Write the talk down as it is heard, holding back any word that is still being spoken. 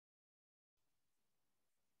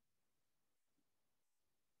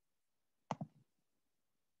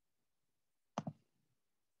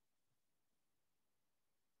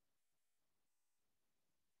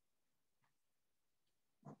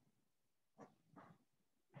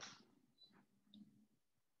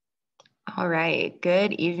All right,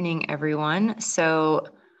 good evening, everyone. So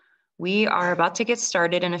we are about to get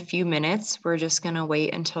started in a few minutes. We're just gonna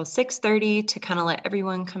wait until 6:30 to kind of let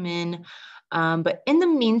everyone come in. But in the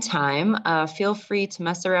meantime, feel free to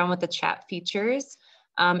mess around with the chat features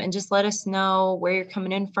and just let us know where you're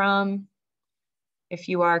coming in from. If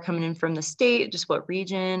you are coming in from the state, just what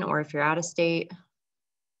region, or if you're out of state.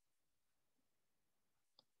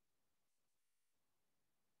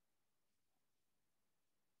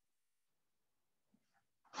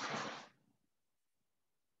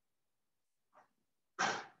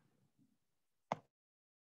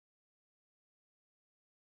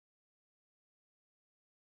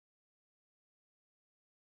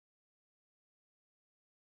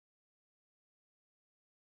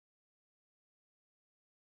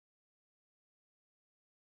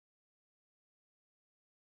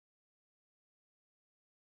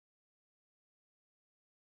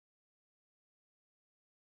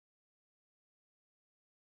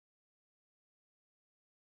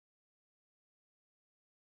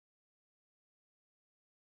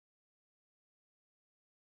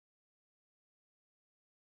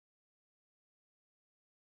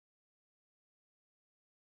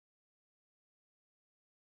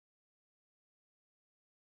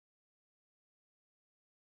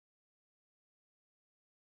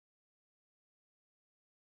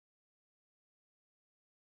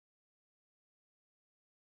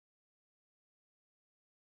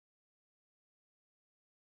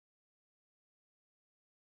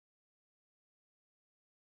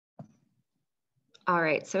 All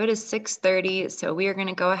right, so it is 6:30, so we are going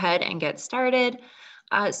to go ahead and get started.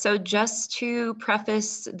 So just to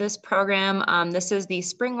preface this program, this is the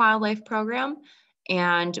Spring Wildlife Program,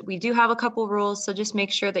 and we do have a couple rules, so just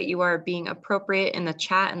make sure that you are being appropriate in the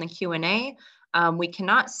chat and the Q&A. We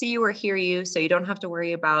cannot see you or hear you, so you don't have to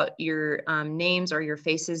worry about your names or your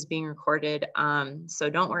faces being recorded, so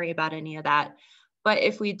don't worry about any of that. But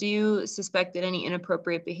if we do suspect that any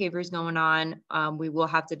inappropriate behavior is going on, we will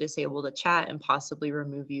have to disable the chat and possibly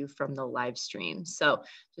remove you from the live stream. So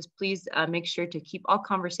just please make sure to keep all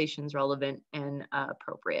conversations relevant and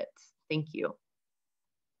appropriate. Thank you.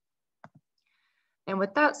 And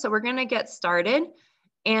with that, so we're gonna get started.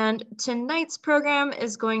 And tonight's program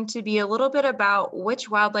is going to be a little bit about which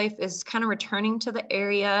wildlife is kind of returning to the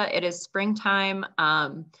area. It is springtime.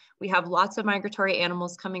 We have lots of migratory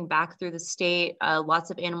animals coming back through the state,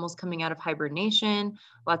 lots of animals coming out of hibernation,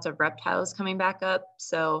 lots of reptiles coming back up.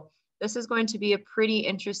 So this is going to be a pretty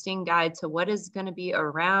interesting guide to what is going to be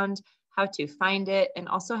around, how to find it, and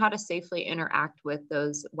also how to safely interact with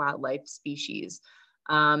those wildlife species.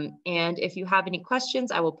 And if you have any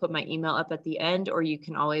questions, I will put my email up at the end, or you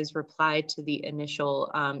can always reply to the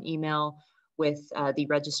initial email with the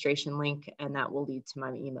registration link, and that will lead to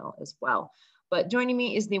my email as well. But joining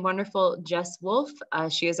me is the wonderful Jess Wolf.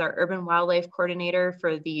 She is our urban wildlife coordinator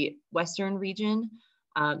for the Western region.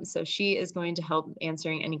 So she is going to help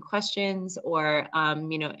answering any questions or,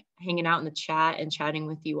 hanging out in the chat and chatting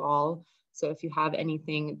with you all. So if you have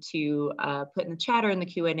anything to put in the chat or in the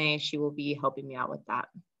Q&A, she will be helping me out with that.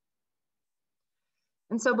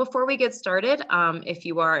 And so before we get started, if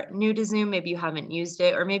you are new to Zoom, maybe you haven't used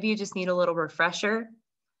it, or maybe you just need a little refresher,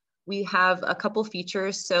 we have a couple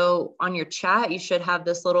features. So on your chat, you should have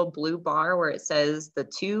this little blue bar where it says the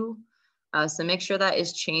two. So make sure that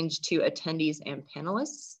is changed to attendees and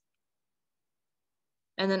panelists.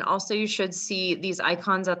 And then also you should see these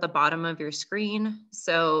icons at the bottom of your screen.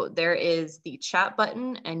 So there is the chat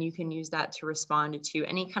button, and you can use that to respond to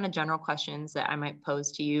any kind of general questions that I might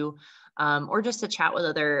pose to you, or just to chat with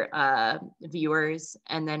other viewers.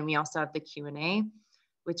 And then we also have the Q&A,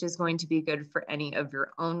 which is going to be good for any of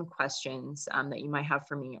your own questions that you might have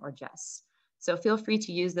for me or Jess. So feel free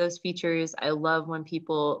to use those features. I love when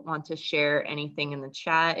people want to share anything in the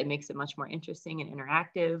chat. It makes it much more interesting and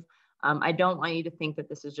interactive. I don't want you to think that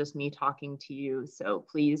this is just me talking to you, so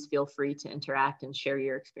please feel free to interact and share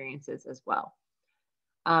your experiences as well.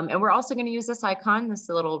 And we're also going to use this icon, this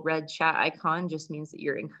little red chat icon just means that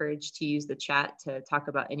you're encouraged to use the chat to talk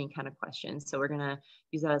about any kind of questions. So we're going to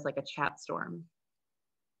use that as like a chat storm.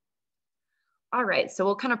 All right, so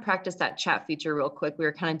we'll kind of practice that chat feature real quick. We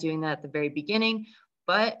were kind of doing that at the very beginning.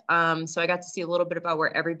 But so I got to see a little bit about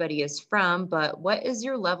where everybody is from, but what is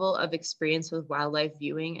your level of experience with wildlife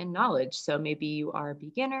viewing and knowledge? So maybe you are a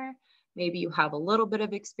beginner, maybe you have a little bit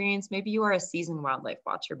of experience, maybe you are a seasoned wildlife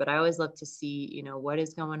watcher, but I always love to see, what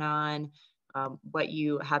is going on, what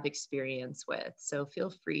you have experience with. So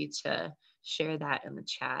feel free to share that in the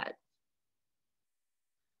chat.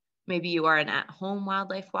 Maybe you are an at-home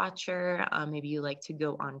wildlife watcher, maybe you like to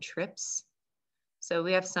go on trips. So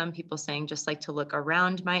we have some people saying just like to look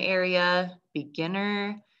around my area,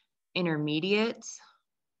 beginner, intermediate.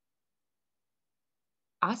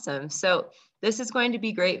 Awesome. So this is going to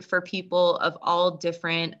be great for people of all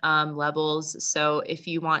different levels. So if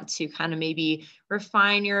you want to kind of maybe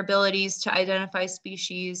refine your abilities to identify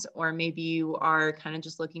species, or maybe you are kind of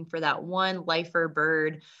just looking for that one lifer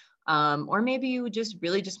bird, or maybe you just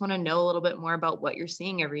really just want to know a little bit more about what you're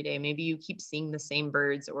seeing every day. Maybe you keep seeing the same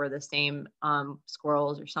birds or the same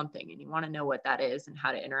squirrels or something, and you want to know what that is and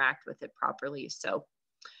how to interact with it properly. So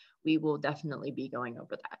we will definitely be going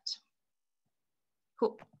over that.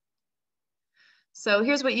 Cool. So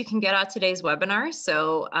here's what you can get out of today's webinar.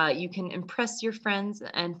 So you can impress your friends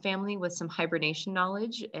and family with some hibernation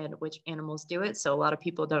knowledge and which animals do it. So a lot of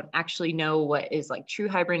people don't actually know what is like true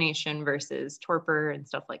hibernation versus torpor and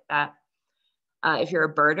stuff like that. If you're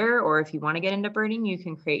a birder or if you want to get into birding, you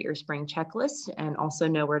can create your spring checklist and also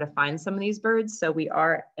know where to find some of these birds. So we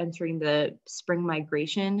are entering the spring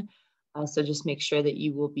migration. So just make sure that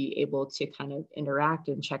you will be able to kind of interact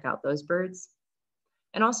and check out those birds.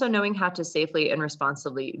 And also knowing how to safely and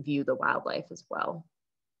responsibly view the wildlife as well.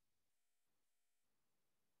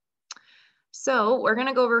 So we're going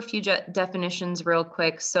to go over a few definitions real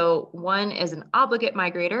quick. So one is an obligate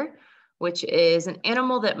migrator, which is an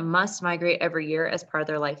animal that must migrate every year as part of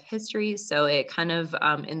their life history. So it kind of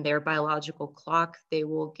in their biological clock, they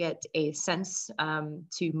will get a sense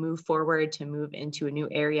to move forward, to move into a new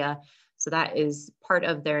area. So that is part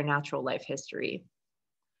of their natural life history.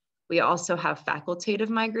 We also have facultative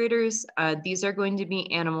migrators. These are going to be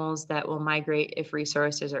animals that will migrate if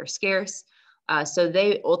resources are scarce. So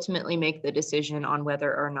they ultimately make the decision on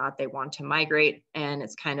whether or not they want to migrate, and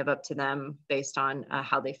it's kind of up to them based on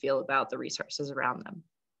how they feel about the resources around them.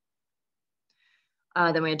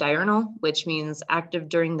 Then we have diurnal, which means active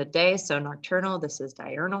during the day, so nocturnal, this is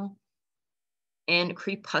diurnal. And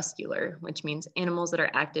crepuscular, which means animals that are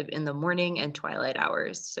active in the morning and twilight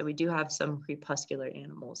hours. So we do have some crepuscular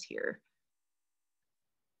animals here.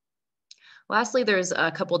 Lastly, there's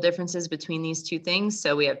a couple differences between these two things.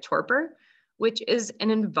 So we have torpor, which is an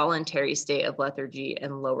involuntary state of lethargy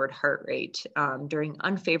and lowered heart rate during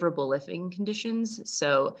unfavorable living conditions.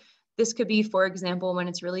 So this could be, for example, when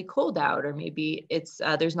it's really cold out, or maybe it's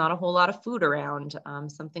there's not a whole lot of food around,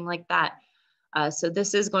 something like that. So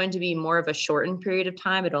this is going to be more of a shortened period of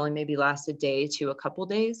time. It only maybe lasts a day to a couple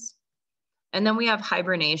days. And then we have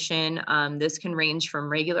hibernation. This can range from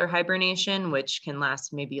regular hibernation, which can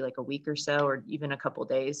last maybe like a week or so, or even a couple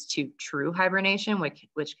days, to true hibernation,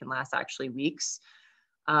 which can last actually weeks.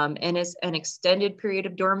 And it's an extended period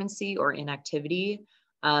of dormancy or inactivity.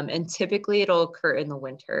 And typically it'll occur in the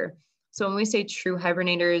winter. So when we say true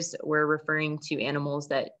hibernators, we're referring to animals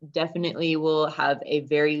that definitely will have a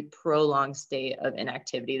very prolonged state of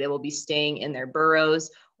inactivity. They will be staying in their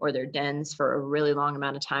burrows or their dens for a really long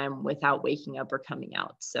amount of time without waking up or coming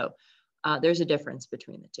out. So there's a difference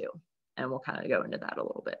between the two, and we'll kind of go into that a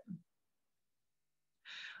little bit.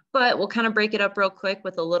 But we'll kind of break it up real quick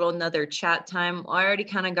with another chat time. I already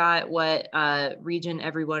kind of got what region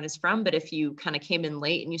everyone is from, but if you kind of came in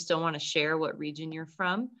late and you still want to share what region you're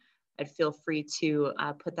from, I'd feel free to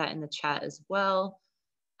put that in the chat as well.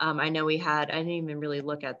 I know I didn't even really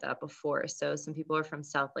look at that before. So some people are from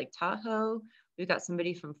South Lake Tahoe. We've got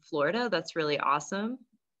somebody from Florida. That's really awesome.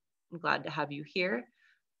 I'm glad to have you here.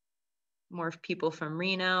 More people from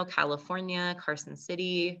Reno, California, Carson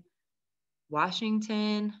City,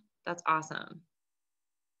 Washington. That's awesome.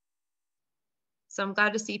 So I'm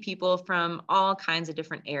glad to see people from all kinds of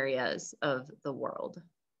different areas of the world.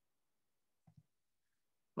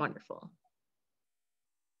 Wonderful.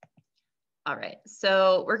 All right,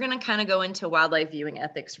 so we're gonna kind of go into wildlife viewing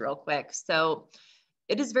ethics real quick. So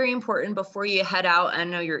it is very important before you head out. I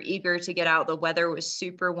know you're eager to get out. The weather was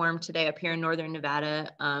super warm today up here in Northern Nevada,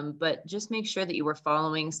 but just make sure that you were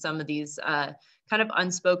following some of these kind of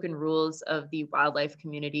unspoken rules of the wildlife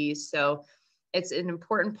community. So it's an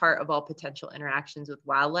important part of all potential interactions with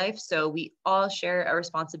wildlife. So we all share a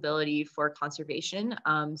responsibility for conservation.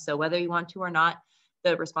 So whether you want to or not,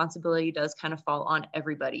 the responsibility does kind of fall on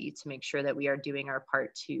everybody to make sure that we are doing our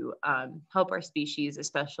part to help our species,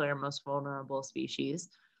 especially our most vulnerable species.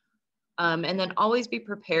 And then always be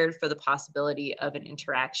prepared for the possibility of an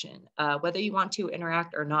interaction, whether you want to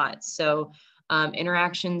interact or not. So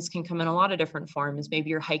interactions can come in a lot of different forms. Maybe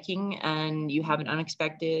you're hiking and you have an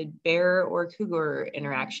unexpected bear or cougar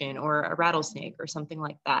interaction, or a rattlesnake or something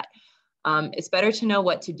like that. It's better to know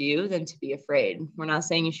what to do than to be afraid. We're not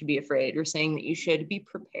saying you should be afraid. We're saying that you should be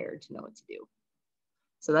prepared to know what to do.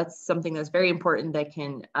 So that's something that's very important that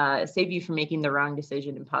can save you from making the wrong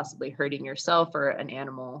decision and possibly hurting yourself or an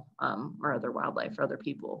animal or other wildlife or other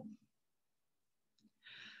people.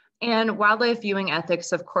 And wildlife viewing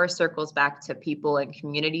ethics, of course, circles back to people and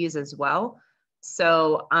communities as well.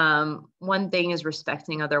 So one thing is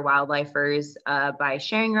respecting other wildlifers by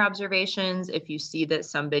sharing your observations. If you see that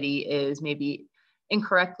somebody is maybe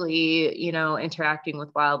incorrectly, interacting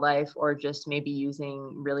with wildlife, or just maybe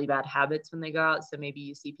using really bad habits when they go out. So maybe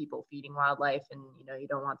you see people feeding wildlife and, you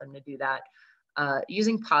don't want them to do that.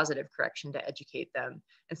 Using positive correction to educate them.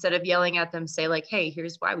 Instead of yelling at them, say like, hey,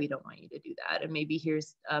 here's why we don't want you to do that. And maybe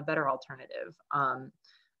here's a better alternative.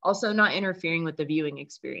 Also not interfering with the viewing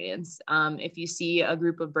experience. If you see a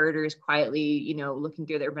group of birders quietly, looking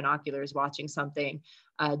through their binoculars, watching something,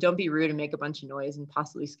 don't be rude and make a bunch of noise and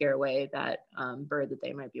possibly scare away that bird that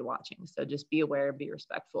they might be watching. So just be aware and be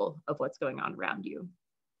respectful of what's going on around you.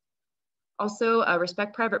 Also,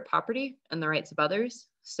 respect private property and the rights of others.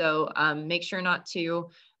 So make sure not to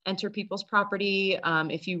enter people's property.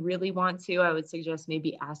 If you really want to, I would suggest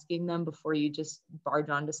maybe asking them before you just barge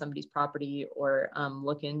onto somebody's property or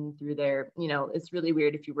looking through their, it's really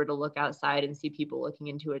weird if you were to look outside and see people looking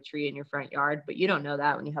into a tree in your front yard, but you don't know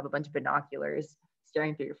that when you have a bunch of binoculars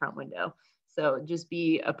staring through your front window. So just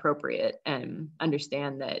be appropriate and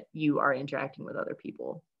understand that you are interacting with other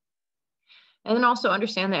people. And then also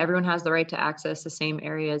understand that everyone has the right to access the same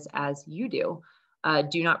areas as you do.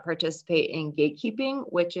 Do not participate in gatekeeping,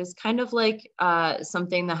 which is kind of like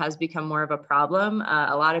something that has become more of a problem.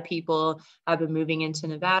 A lot of people have been moving into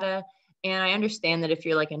Nevada. And I understand that if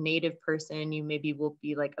you're like a native person, you maybe will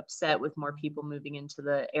be like upset with more people moving into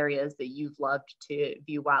the areas that you've loved to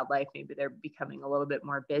view wildlife. Maybe they're becoming a little bit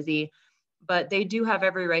more busy, but they do have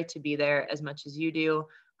every right to be there as much as you do.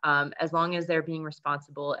 As long as they're being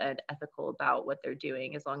responsible and ethical about what they're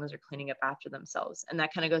doing, as long as they're cleaning up after themselves. And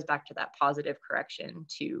that kind of goes back to that positive correction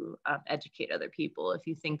to educate other people if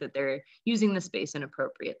you think that they're using the space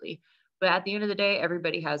inappropriately. But at the end of the day,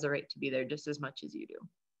 everybody has a right to be there just as much as you do.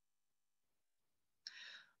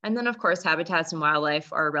 And then, of course, habitats and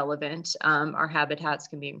wildlife are relevant. Our habitats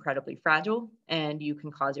can be incredibly fragile and you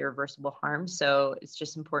can cause irreversible harm. So it's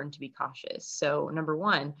just important to be cautious. So number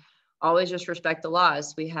one, always just respect the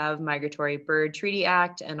laws. We have Migratory Bird Treaty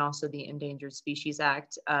Act and also the Endangered Species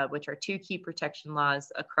Act, which are two key protection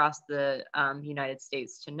laws across the United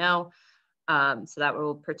States to know. So that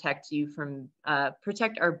will protect you from,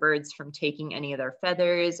 protect our birds from taking any of their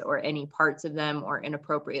feathers or any parts of them or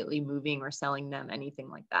inappropriately moving or selling them, anything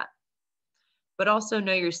like that. But also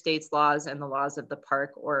know your state's laws and the laws of the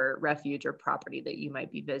park or refuge or property that you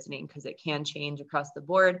might be visiting, because it can change across the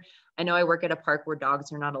board. I know I work at a park where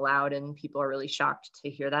dogs are not allowed and people are really shocked to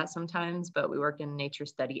hear that sometimes, but we work in a nature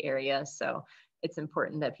study area. So it's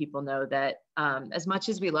important that people know that as much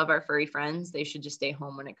as we love our furry friends, they should just stay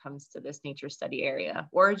home when it comes to this nature study area,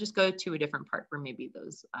 or just go to a different park where maybe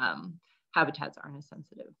those habitats aren't as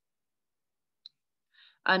sensitive.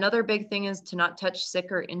 Another big thing is to not touch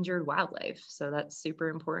sick or injured wildlife. So that's super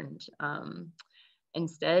important.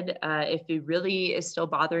 Instead, if it really is still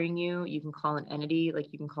bothering you, you can call an entity,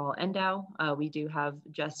 like you can call NDOW. We do have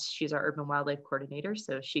Jess, she's our urban wildlife coordinator,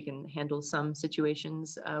 so she can handle some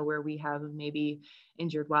situations where we have maybe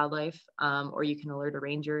injured wildlife, or you can alert a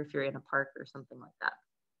ranger if you're in a park or something like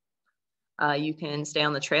that. You can stay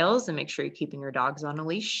on the trails and make sure you're keeping your dogs on a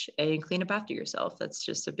leash and clean up after yourself. That's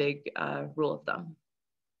just a big rule of thumb.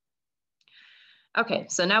 Okay,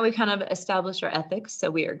 so now we kind of established our ethics,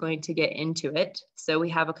 so we are going to get into it. So we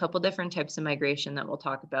have a couple different types of migration that we'll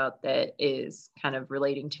talk about that is kind of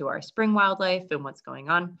relating to our spring wildlife and what's going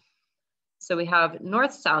on. So we have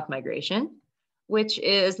north-south migration, which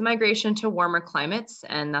is the migration to warmer climates,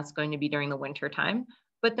 and that's going to be during the winter time.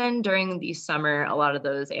 But then during the summer, a lot of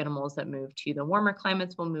those animals that move to the warmer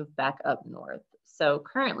climates will move back up north. So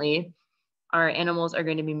currently, our animals are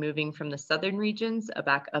going to be moving from the southern regions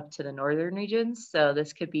back up to the northern regions. So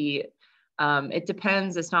this could be, it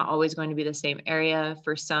depends. It's not always going to be the same area.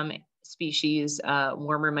 For some species,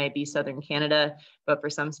 warmer might be southern Canada, but for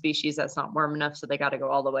some species that's not warm enough, so they got to go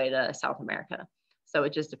all the way to South America. So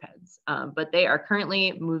it just depends. But they are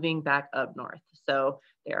currently moving back up north. So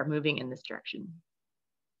they are moving in this direction.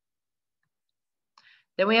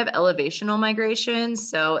 Then we have elevational migration.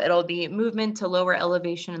 So it'll be movement to lower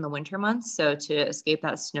elevation in the winter months. So to escape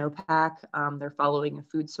that snowpack, they're following a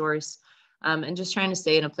food source and just trying to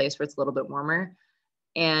stay in a place where it's a little bit warmer.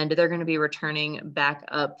 And they're going to be returning back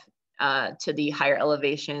up to the higher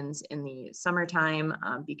elevations in the summertime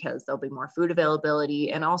because there'll be more food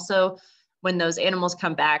availability. And also when those animals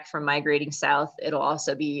come back from migrating south, it'll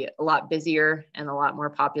also be a lot busier and a lot more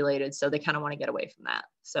populated. So they kind of want to get away from that.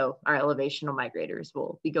 So our elevational migrators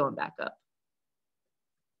will be going back up.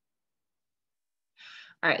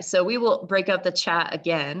 All right, so we will break up the chat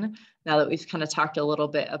again now that we've kind of talked a little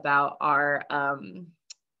bit about our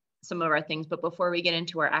some of our things. But before we get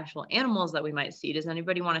into our actual animals that we might see, does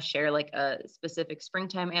anybody want to share like a specific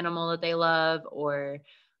springtime animal that they love, or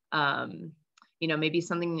you know, maybe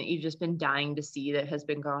something that you've just been dying to see that has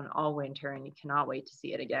been gone all winter and you cannot wait to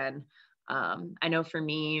see it again? I know for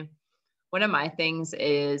me, one of my things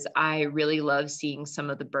is I really love seeing some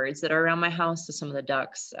of the birds that are around my house. So some of the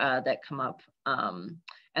ducks that come up, and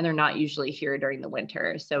they're not usually here during the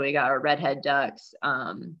winter. So we got our redhead ducks,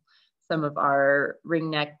 some of our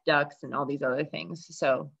ringneck ducks, and all these other things.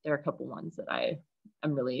 So there are a couple ones that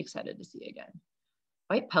I'm really excited to see again.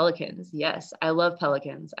 White pelicans, yes, I love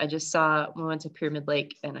pelicans. We went to Pyramid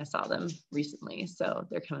Lake and I saw them recently, so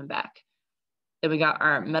they're coming back. Then we got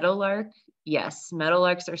our meadowlark. Yes,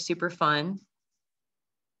 meadowlarks are super fun.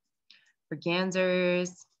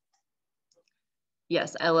 Mergansers.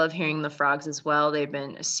 Yes, I love hearing the frogs as well. They've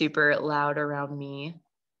been super loud around me.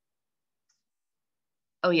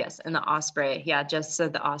 Oh yes, and the osprey. Yeah, Jess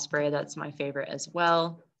said the osprey, that's my favorite as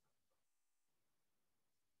well.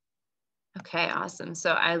 Okay, awesome.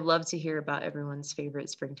 So I love to hear about everyone's favorite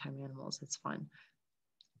springtime animals. It's fun.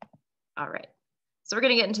 All right. So we're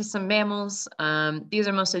going to get into some mammals. These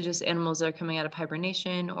are mostly just animals that are coming out of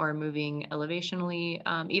hibernation or moving elevationally,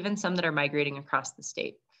 even some that are migrating across the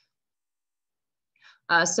state.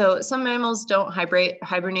 So some mammals don't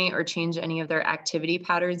hibernate or change any of their activity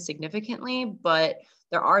patterns significantly, but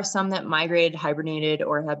there are some that migrated, hibernated,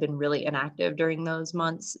 or have been really inactive during those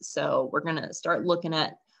months. So we're going to start looking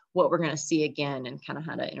at what we're going to see again and kind of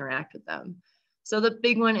how to interact with them. So the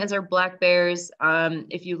big one is our black bears.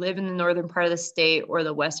 If you live in the northern part of the state or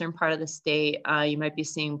the western part of the state, you might be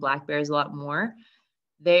seeing black bears a lot more.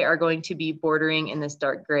 They are going to be bordering in this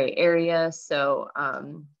dark gray area. So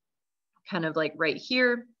kind of like right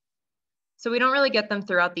here. So we don't really get them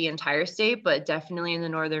throughout the entire state, but definitely in the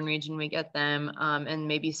northern region we get them, and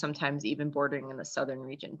maybe sometimes even bordering in the southern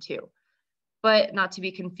region too. But not to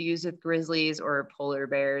be confused with grizzlies or polar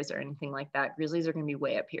bears or anything like that. Grizzlies are going to be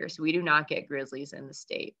way up here. So we do not get grizzlies in the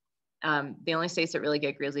state. The only states that really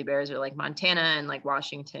get grizzly bears are like Montana and like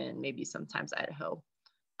Washington, maybe sometimes Idaho,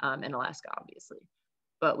 and Alaska, obviously.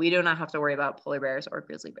 But we do not have to worry about polar bears or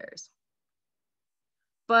grizzly bears.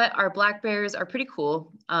 But our black bears are pretty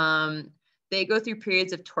cool. They go through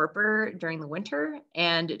periods of torpor during the winter.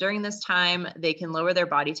 And during this time, they can lower their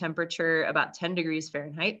body temperature about 10 degrees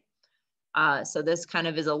Fahrenheit. So this kind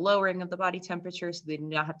of is a lowering of the body temperature, so they do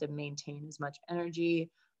not have to maintain as much energy.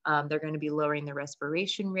 They're going to be lowering the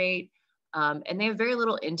respiration rate, and they have very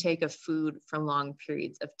little intake of food for long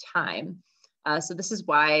periods of time. So this is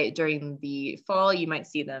why during the fall, you might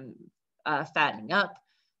see them fattening up,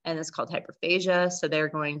 and it's called hyperphagia. So they're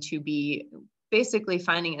going to be basically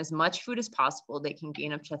finding as much food as possible. They can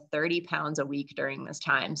gain up to 30 pounds a week during this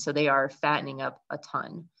time. So they are fattening up a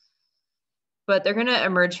ton. But they're going to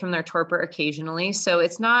emerge from their torpor occasionally. So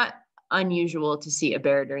it's not unusual to see a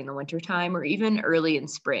bear during the wintertime or even early in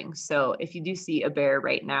spring. So if you do see a bear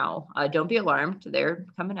right now, don't be alarmed. They're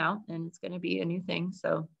coming out and it's going to be a new thing.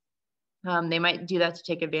 So they might do that to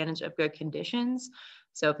take advantage of good conditions.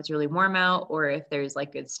 So if it's really warm out, or if there's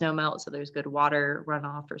like good snow melt, so there's good water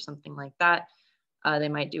runoff or something like that, they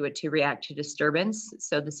might do it to react to disturbance.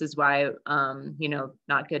 So this is why, you know,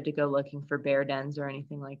 not good to go looking for bear dens or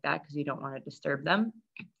anything like that, because you don't want to disturb them.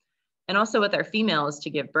 And also with our females to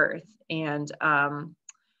give birth. And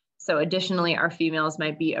so additionally, our females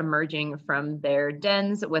might be emerging from their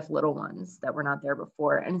dens with little ones that were not there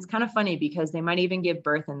before. And it's kind of funny because they might even give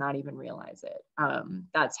birth and not even realize it.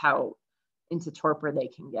 That's how into torpor they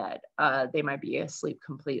can get. They might be asleep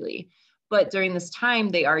completely. But during this time,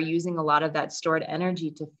 they are using a lot of that stored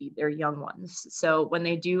energy to feed their young ones. So when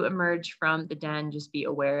they do emerge from the den, just be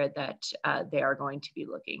aware that they are going to be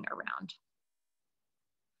looking around.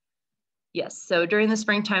 Yes, so during the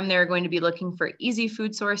springtime, they're going to be looking for easy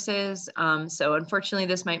food sources. So unfortunately,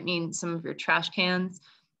 this might mean some of your trash cans.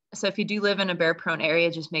 So if you do live in a bear-prone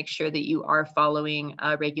area, just make sure that you are following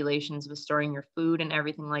regulations with storing your food and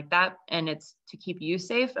everything like that. And it's to keep you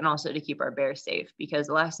safe and also to keep our bears safe, because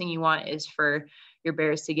the last thing you want is for your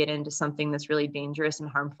bears to get into something that's really dangerous and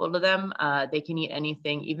harmful to them. They can eat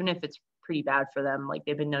anything, even if it's pretty bad for them. Like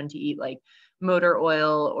they've been known to eat like motor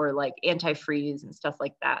oil or like antifreeze and stuff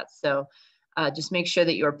like that. So just make sure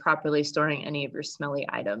that you are properly storing any of your smelly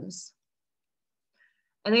items.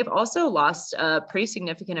 And they've also lost a pretty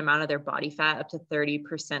significant amount of their body fat, up to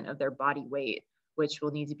 30% of their body weight. which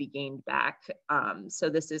will need to be gained back. So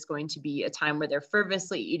this is going to be a time where they're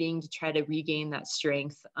fervently eating to try to regain that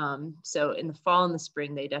strength. So in the fall and the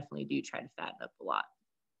spring, they definitely do try to fatten up a lot.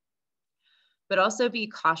 But also be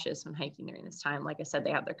cautious when hiking during this time. Like I said,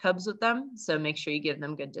 they have their cubs with them, so make sure you give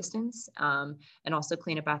them good distance, and also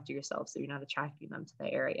clean up after yourself so you're not attracting them to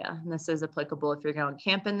the area. And this is applicable if you're going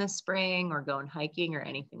camping this spring or going hiking or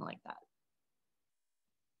anything like that.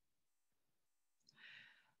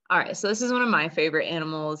 All right, so this is one of my favorite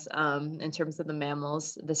animals in terms of the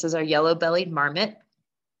mammals. This is our yellow-bellied marmot.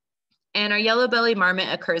 And our yellow-bellied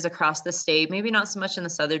marmot occurs across the state, maybe not so much in the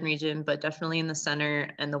southern region, but definitely in the center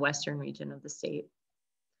and the western region of the state.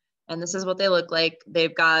 And this is what they look like.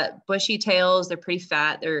 They've got bushy tails. They're pretty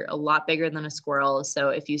fat. They're a lot bigger than a squirrel. So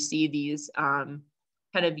if you see these kind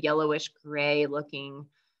of yellowish gray looking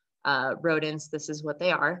rodents, this is what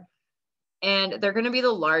they are. And they're going to be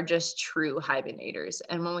the largest true hibernators.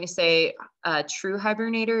 And when we say true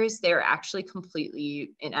hibernators, they're actually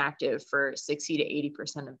completely inactive for 60 to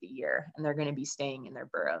 80% of the year. And they're going to be staying in their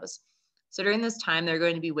burrows. So during this time, they're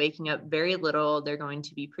going to be waking up very little. They're going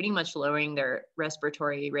to be pretty much lowering their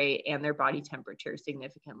respiratory rate and their body temperature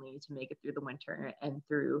significantly to make it through the winter and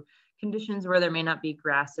through conditions where there may not be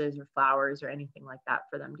grasses or flowers or anything like that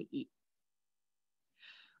for them to eat.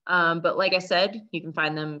 But like I said, you can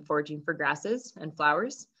find them foraging for grasses and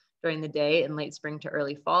flowers during the day in late spring to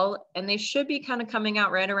early fall. And they should be kind of coming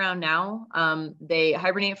out right around now. They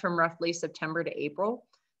hibernate from roughly September to April.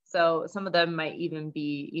 So some of them might even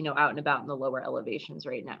be, you know, out and about in the lower elevations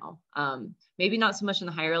right now. Maybe not so much in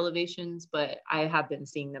the higher elevations, but I have been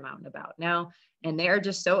seeing them out and about now. And they are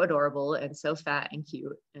just so adorable and so fat and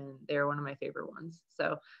cute. And they're one of my favorite ones.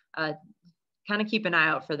 So kind of keep an eye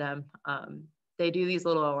out for them. They do these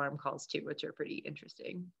little alarm calls too, which are pretty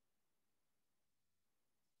interesting.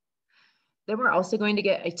 Then we're also going to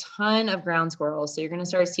get a ton of ground squirrels. So you're going to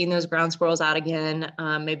start seeing those ground squirrels out again.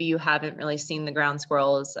 Maybe you haven't really seen the ground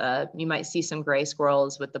squirrels. You might see some gray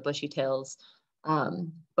squirrels with the bushy tails.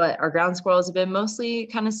 But our ground squirrels have been mostly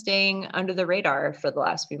kind of staying under the radar for the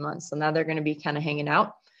last few months. So now they're going to be kind of hanging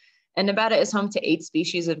out. And Nevada is home to 8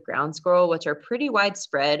 species of ground squirrel, which are pretty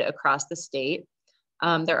widespread across the state.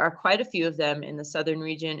 There are quite a few of them in the southern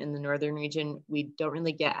region. In the northern region, we don't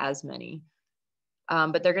really get as many.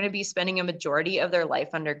 But they're going to be spending a majority of their life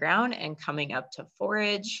underground and coming up to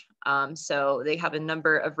forage. So they have a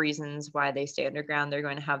number of reasons why they stay underground. They're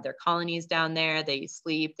going to have their colonies down there. They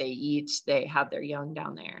sleep, they eat, they have their young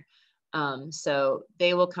down there. So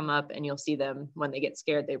they will come up and you'll see them when they get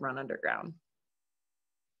scared, they run underground.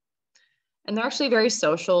 And they're actually very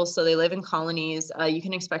social. So they live in colonies. You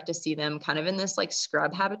can expect to see them kind of in this like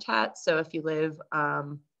scrub habitat. So if you live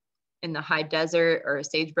in the high desert or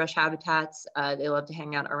sagebrush habitats, they love to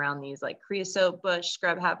hang out around these like creosote bush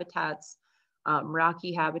scrub habitats,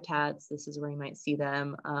 rocky habitats. This is where you might see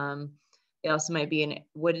them. They also might be in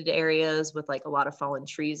wooded areas with like a lot of fallen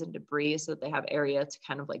trees and debris so that they have area to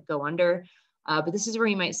kind of like go under. But this is where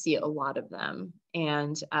you might see a lot of them.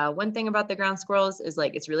 And one thing about the ground squirrels is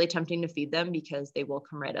like, it's really tempting to feed them because they will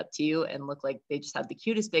come right up to you and look like they just have the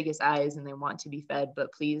cutest, biggest eyes and they want to be fed.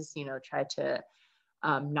 But please, you know, try to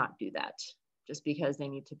not do that just because they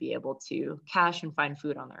need to be able to cache and find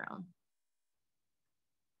food on their own.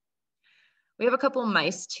 We have a couple of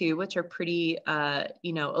mice too, which are pretty,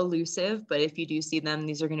 you know, elusive, but if you do see them,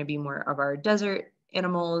 these are going to be more of our desert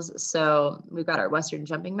animals. So we've got our Western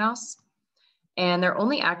jumping mouse, and they're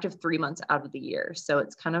only active 3 months out of the year. So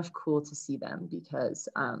it's kind of cool to see them because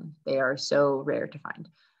they are so rare to find.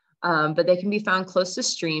 But they can be found close to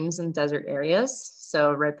streams and desert areas.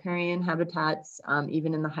 So riparian habitats,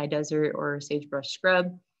 even in the high desert or sagebrush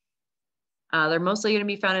scrub. They're mostly going to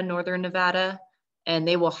be found in northern Nevada, and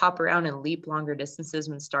they will hop around and leap longer distances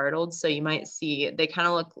when startled. So you might see, they kind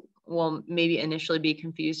of look, will maybe initially be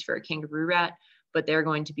confused for a kangaroo rat, but they're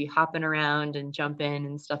going to be hopping around and jumping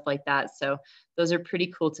and stuff like that. So those are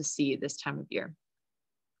pretty cool to see this time of year.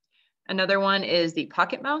 Another one is the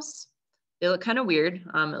pocket mouse. They look kind of weird.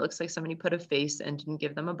 It looks like somebody put a face and didn't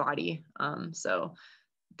give them a body. So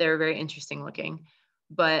they're very interesting looking,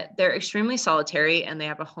 but they're extremely solitary and they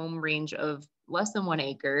have a home range of less than 1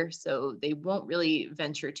 acre. So they won't really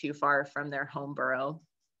venture too far from their home burrow.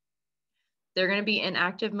 They're going to be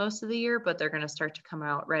inactive most of the year, but they're going to start to come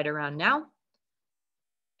out right around now.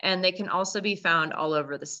 And they can also be found all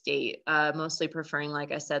over the state, mostly preferring,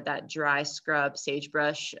 like I said, that dry scrub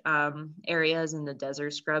sagebrush areas and the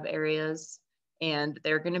desert scrub areas. And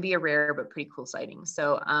they're going to be a rare but pretty cool sighting.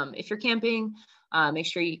 So if you're camping, make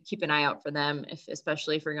sure you keep an eye out for them,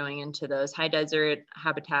 especially if you're going into those high desert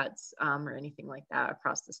habitats or anything like that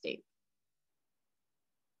across the state.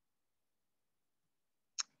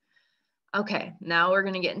 Okay, now we're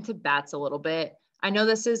gonna get into bats a little bit. I know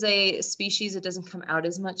this is a species that doesn't come out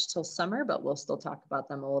as much till summer, but we'll still talk about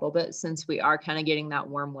them a little bit since we are kind of getting that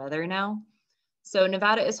warm weather now. So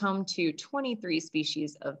Nevada is home to 23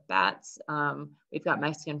 species of bats. We've got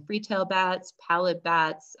Mexican free-tail bats, pallid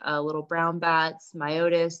bats, little brown bats,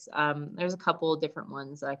 myotis. There's a couple of different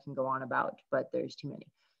ones that I can go on about, but there's too many.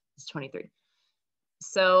 It's 23.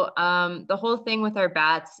 So the whole thing with our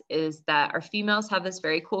bats is that our females have this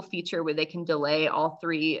very cool feature where they can delay all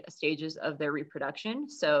 3 stages of their reproduction.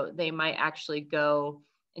 So they might actually go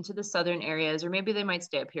into the southern areas, or maybe they might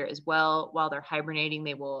stay up here as well. While they're hibernating,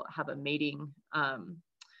 they will have a mating.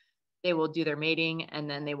 They will do their mating, and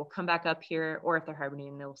then they will come back up here, or if they're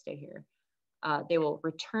hibernating, they will stay here. They will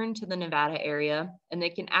return to the Nevada area, and they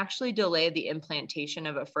can actually delay the implantation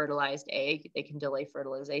of a fertilized egg. They can delay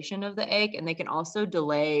fertilization of the egg, and they can also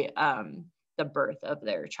delay the birth of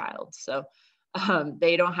their child. So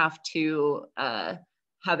they don't have to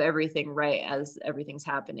have everything right as everything's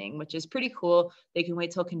happening, which is pretty cool. They can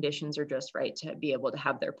wait till conditions are just right to be able to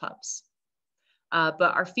have their pups.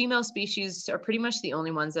 But our female species are pretty much the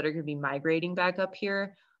only ones that are going to be migrating back up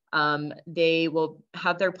here. They will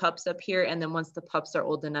have their pups up here, and then once the pups are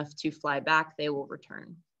old enough to fly back, they will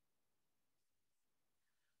return.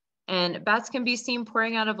 And bats can be seen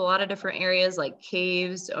pouring out of a lot of different areas like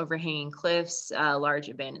caves, overhanging cliffs, large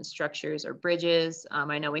abandoned structures or bridges.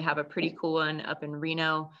 I know we have a pretty cool one up in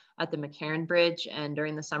Reno at the McCarran Bridge, and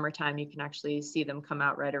during the summertime, you can actually see them come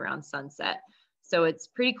out right around sunset. So it's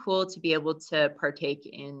pretty cool to be able to partake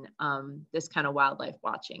in this kind of wildlife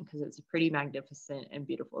watching, because it's a pretty magnificent and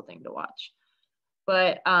beautiful thing to watch.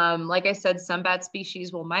 But like I said, some bat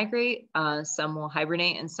species will migrate, some will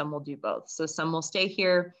hibernate, and some will do both. So some will stay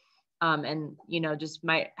here and just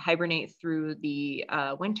might hibernate through the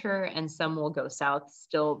winter, and some will go south,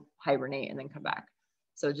 still hibernate, and then come back.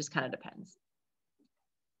 So it just kind of depends.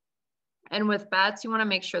 And with bats, you want to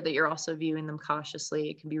make sure that you're also viewing them cautiously.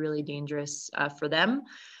 It can be really dangerous for them.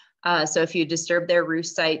 So if you disturb their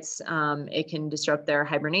roost sites, it can disrupt their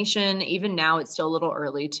hibernation. Even now, it's still a little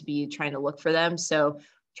early to be trying to look for them. So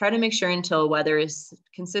try to make sure until weather is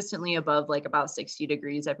consistently above like about 60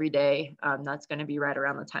 degrees every day. That's going to be right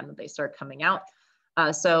around the time that they start coming out.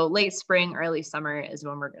 So late spring, early summer is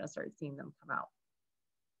when we're going to start seeing them come out.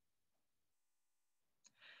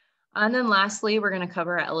 And then lastly, we're going to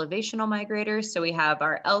cover our elevational migrators. So we have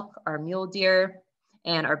our elk, our mule deer,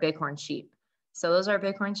 and our bighorn sheep. So those are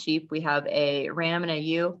bighorn sheep. We have a ram and a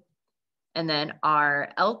ewe, and then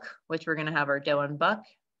our elk, which we're going to have our doe and buck.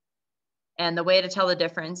 And the way to tell the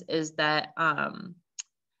difference is that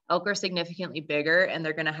elk are significantly bigger, and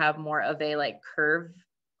they're going to have more of a like curve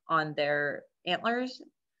on their antlers.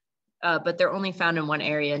 But they're only found in one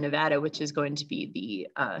area in Nevada, which is going to be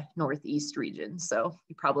the northeast region. So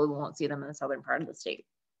you probably won't see them in the southern part of the state.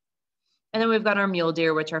 And then we've got our mule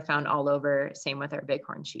deer, which are found all over, same with our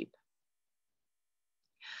bighorn sheep.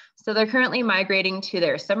 So they're currently migrating to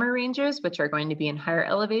their summer ranges, which are going to be in higher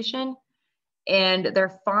elevation. And their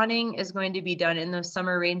fawning is going to be done in those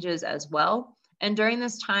summer ranges as well. And during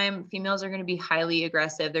this time, females are going to be highly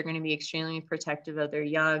aggressive. They're going to be extremely protective of their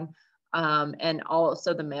young. And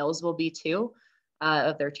also the males will be too,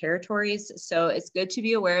 of their territories. So it's good to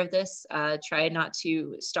be aware of this. Try not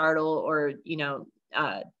to startle or,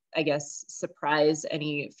 I guess, surprise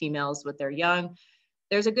any females with their young.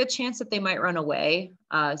 There's a good chance that they might run away.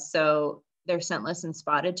 So they're scentless and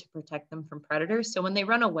spotted to protect them from predators. So when they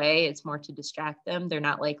run away, it's more to distract them. They're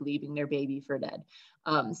not like leaving their baby for dead.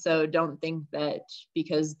 So don't think that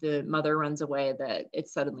because the mother runs away that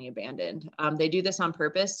it's suddenly abandoned. They do this on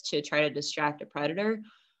purpose to try to distract a predator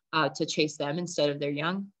to chase them instead of their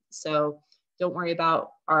young. So don't worry about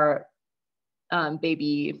our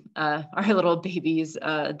our little babies.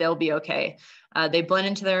 They'll be okay. They blend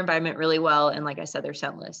into their environment really well. And like I said, they're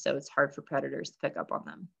scentless, so it's hard for predators to pick up on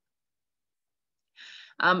them.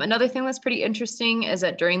 Another thing that's pretty interesting is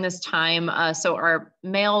that during this time, so our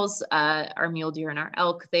males, our mule deer and our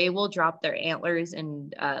elk, they will drop their antlers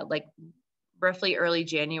in like roughly early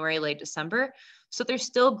January, late December. So they're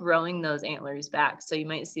still growing those antlers back. So you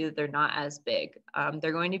might see that they're not as big.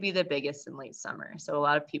 They're going to be the biggest in late summer. So a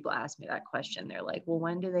lot of people ask me that question. They're like, well,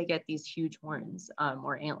 when do they get these huge horns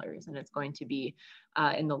or antlers? And it's going to be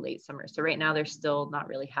in the late summer. So right now they're still not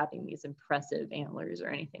really having these impressive antlers or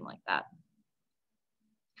anything like that.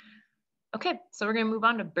 Okay, so we're gonna move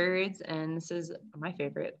on to birds, and this is my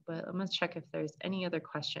favorite, but I'm gonna check if there's any other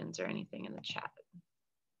questions or anything in the chat.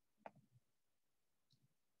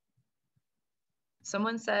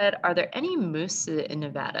 Someone said, are there any moose in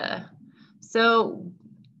Nevada? So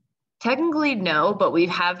Technically, no, but we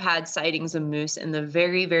have had sightings of moose in the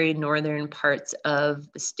very, very northern parts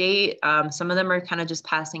of the state. Some of them are kind of just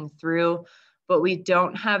passing through, but we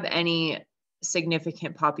don't have any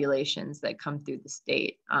significant populations that come through the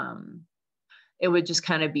state. It would just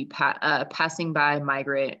kind of be passing by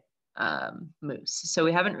migrant moose. So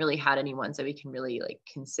we haven't really had any ones that we can really like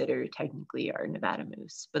consider technically our Nevada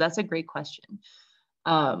moose, but that's a great question.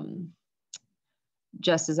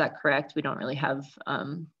 Jess, is that correct? We don't really have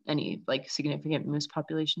any like significant moose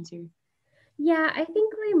populations here. Yeah, I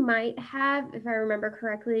think we might have, if I remember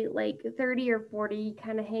correctly, like 30 or 40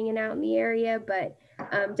 kind of hanging out in the area, but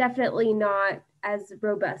definitely not as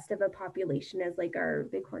robust of a population as like our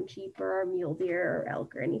bighorn sheep or our mule deer or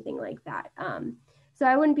elk or anything like that. So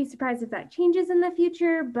I wouldn't be surprised if that changes in the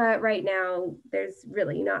future, but right now there's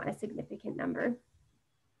really not a significant number.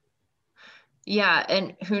 Yeah,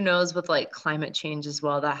 and who knows with like climate change as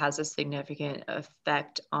well, that has a significant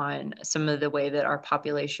effect on some of the way that our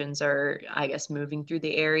populations are, I guess, moving through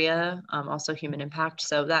the area, also human impact.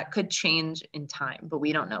 So that could change in time, but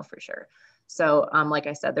we don't know for sure. So like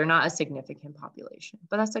I said, they're not a significant population,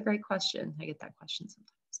 but that's a great question. I get that question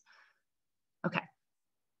sometimes. Okay,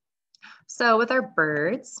 so with our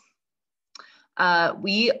birds,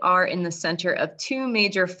 we are in the center of two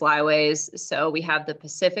major flyways. So we have the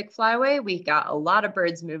Pacific Flyway. We got a lot of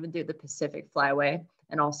birds moving through the Pacific Flyway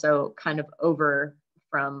and also kind of over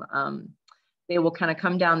from, they will kind of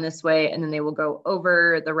come down this way and then they will go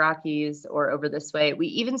over the Rockies or over this way. We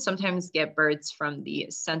even sometimes get birds from the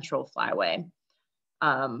Central Flyway.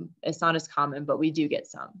 It's not as common, but we do get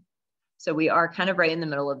some. So we are kind of right in the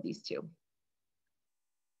middle of these two.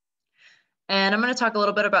 And I'm going to talk a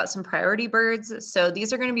little bit about some priority birds. So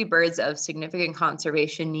these are going to be birds of significant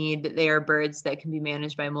conservation need. They are birds that can be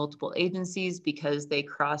managed by multiple agencies because they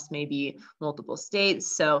cross maybe multiple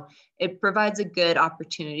states. So it provides a good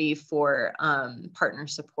opportunity for partner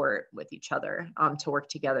support with each other to work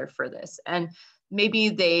together for this. And maybe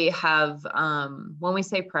they have, when we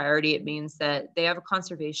say priority, it means that they have a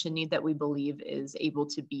conservation need that we believe is able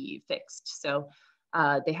to be fixed. So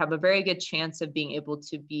they have a very good chance of being able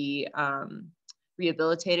to be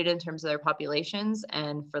rehabilitated in terms of their populations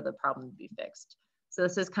and for the problem to be fixed. So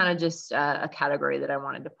this is kind of just a category that I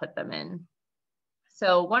wanted to put them in.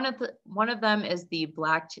 So one of them is the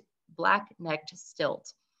black-necked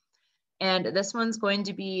stilt. And this one's going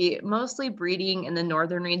to be mostly breeding in the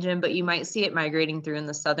northern region, but you might see it migrating through in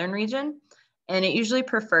the southern region. And it usually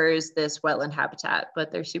prefers this wetland habitat, but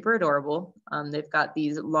they're super adorable. They've got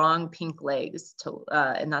these long pink legs,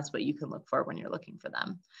 and that's what you can look for when you're looking for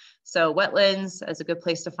them. So wetlands is a good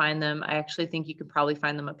place to find them. I actually think you could probably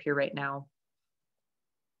find them up here right now.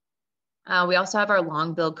 We also have our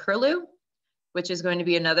long-billed curlew, which is going to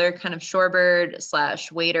be another kind of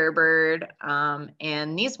shorebird / wader bird.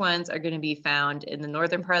 And these ones are going to be found in the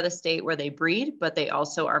northern part of the state where they breed, but they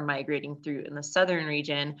also are migrating through in the southern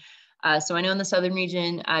region. So I know in the southern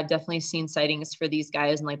region, I've definitely seen sightings for these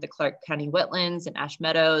guys in like the Clark County wetlands and Ash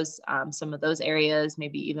Meadows, some of those areas,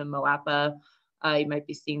 maybe even Moapa. You might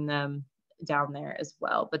be seeing them down there as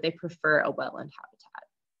well, but they prefer a wetland habitat.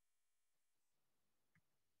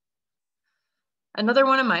 Another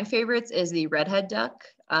one of my favorites is the redhead duck.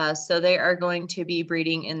 So they are going to be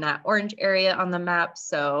breeding in that orange area on the map.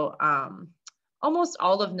 So almost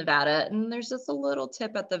all of Nevada, and there's just a little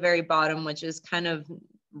tip at the very bottom, which is kind of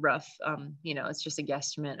rough. You know, it's just a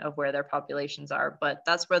guesstimate of where their populations are, but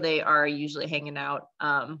that's where they are usually hanging out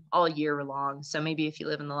all year long. So maybe if you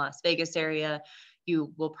live in the Las Vegas area,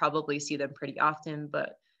 you will probably see them pretty often,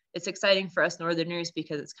 but it's exciting for us Northerners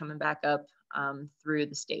because it's coming back up through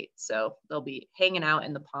the state. So they'll be hanging out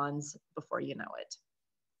in the ponds before you know it.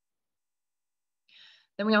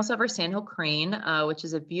 Then we also have our sandhill crane, which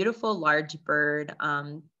is a beautiful large bird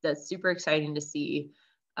that's super exciting to see.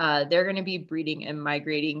 They're going to be breeding and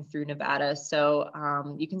migrating through Nevada. So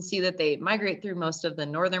you can see that they migrate through most of the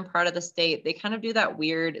northern part of the state. They kind of do that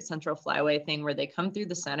weird central flyway thing where they come through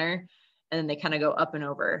the center and then they kind of go up and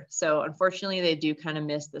over. So unfortunately, they do kind of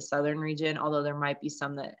miss the southern region, although there might be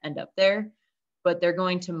some that end up there. But they're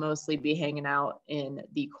going to mostly be hanging out in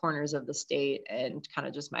the corners of the state and kind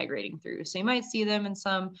of just migrating through. So you might see them in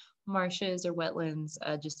some marshes or wetlands,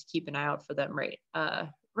 just to keep an eye out for them right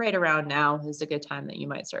around now is a good time that you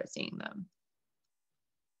might start seeing them.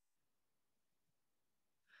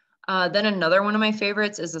 Then another one of my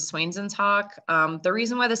favorites is the Swainson's hawk. The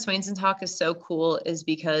reason why the Swainson's hawk is so cool is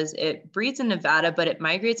because it breeds in Nevada, but it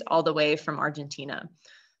migrates all the way from Argentina.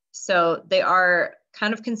 So they are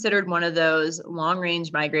kind of considered one of those long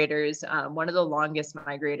range migrators, one of the longest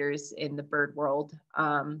migrators in the bird world.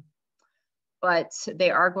 but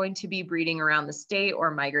they are going to be breeding around the state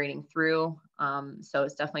or migrating through. So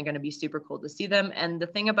it's definitely going to be super cool to see them. And the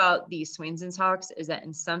thing about these Swainson's hawks is that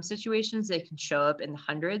in some situations they can show up in the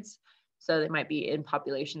hundreds. So they might be in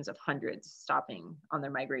populations of hundreds stopping on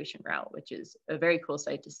their migration route, which is a very cool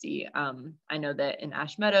sight to see. I know that in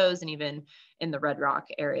Ash Meadows and even in the Red Rock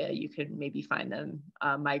area, you could maybe find them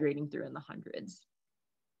migrating through in the hundreds.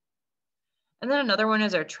 And then another one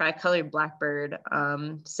is our tricolored blackbird.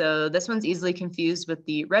 So this one's easily confused with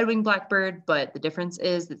the red-winged blackbird, but the difference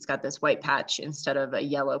is it's got this white patch instead of a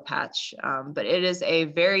yellow patch. But it is a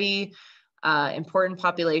very important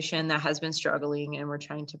population that has been struggling, and we're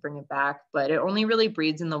trying to bring it back, but it only really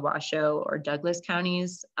breeds in the Washoe or Douglas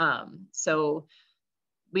counties. So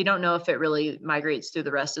we don't know if it really migrates through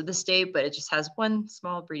the rest of the state, but it just has one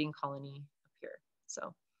small breeding colony up here.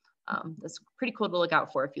 So that's pretty cool to look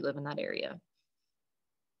out for if you live in that area.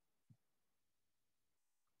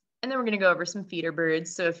 And then we're going to go over some feeder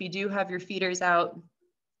birds. So if you do have your feeders out,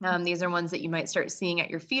 these are ones that you might start seeing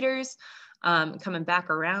at your feeders coming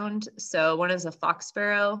back around. So one is a fox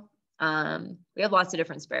sparrow. We have lots of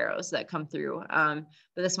different sparrows that come through, but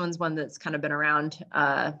this one's one that's kind of been around,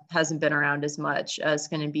 hasn't been around as much. It's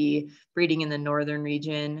going to be breeding in the northern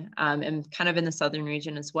region and kind of in the southern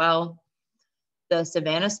region as well. The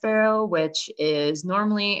Savannah sparrow, which is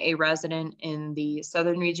normally a resident in the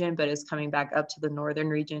southern region, but is coming back up to the northern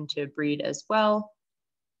region to breed as well.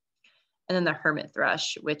 And then the hermit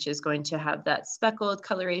thrush, which is going to have that speckled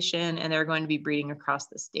coloration, and they're going to be breeding across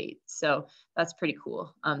the state. So that's pretty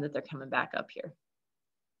cool that they're coming back up here.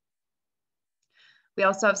 We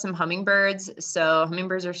also have some hummingbirds. So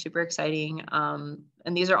hummingbirds are super exciting. And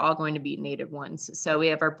these are all going to be native ones. So we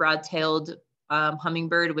have our broad-tailed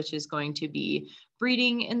hummingbird, which is going to be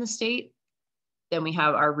breeding in the state. Then we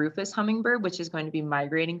have our Rufous hummingbird, which is going to be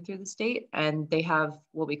migrating through the state. And they have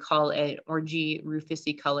what we call an orangey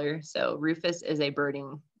rufusy color. So rufous is a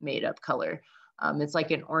birding made up color. It's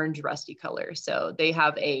like an orange rusty color. So they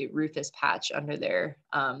have a rufous patch under their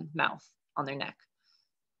mouth on their neck.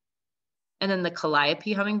 And then the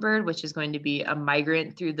Calliope hummingbird, which is going to be a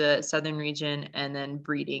migrant through the southern region and then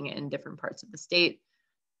breeding in different parts of the state.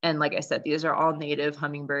 And like I said, these are all native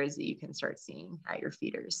hummingbirds that you can start seeing at your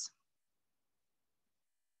feeders.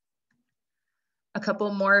 A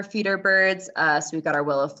couple more feeder birds. So we've got our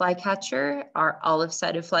willow flycatcher, our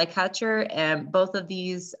olive-sided flycatcher, and both of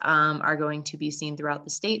these are going to be seen throughout the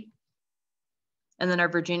state. And then our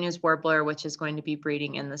Virginia's warbler, which is going to be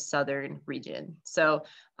breeding in the southern region. So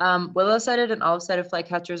willow-sided and olive-sided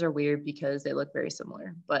flycatchers are weird because they look very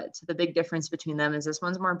similar, but the big difference between them is this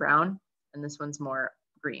one's more brown and this one's more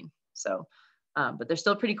green. So, but they're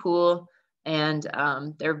still pretty cool, and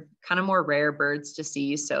they're kind of more rare birds to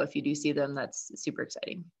see. So if you do see them, that's super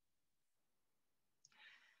exciting.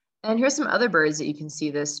 And here's some other birds that you can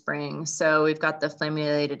see this spring. So we've got the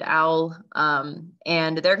flammulated owl,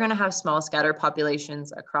 and they're going to have small scatter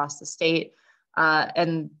populations across the state.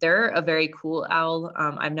 And they're a very cool owl.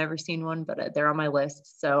 I've never seen one, but they're on my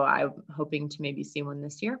list. So I'm hoping to maybe see one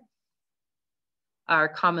this year. Our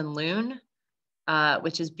common loon,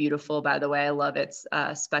 which is beautiful, by the way. I love its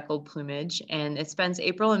speckled plumage, and it spends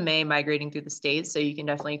April and May migrating through the state. So you can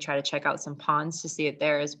definitely try to check out some ponds to see it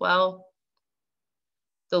there as well.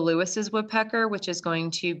 The Lewis's woodpecker, which is going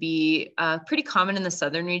to be pretty common in the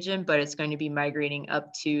southern region, but it's going to be migrating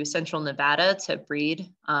up to central Nevada to breed,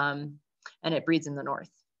 and it breeds in the north.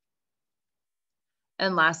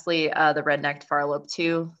 And lastly, the red-necked phalarope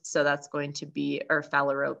too. So that's going to be, or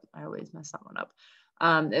phalarope, I always mess that one up.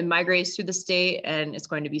 It migrates through the state, and it's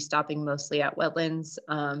going to be stopping mostly at wetlands,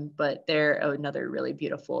 but they're another really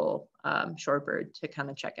beautiful shorebird to kind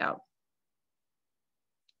of check out.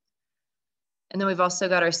 And then we've also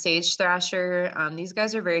got our sage thrasher. These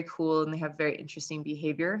guys are very cool, and they have very interesting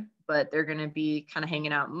behavior, but they're going to be kind of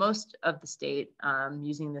hanging out most of the state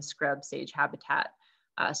using the scrub sage habitat.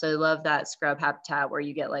 So I love that scrub habitat where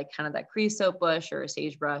you get like kind of that creosote bush or a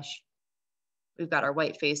sagebrush. We've got our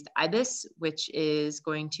white-faced ibis, which is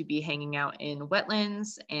going to be hanging out in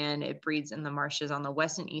wetlands, and it breeds in the marshes on the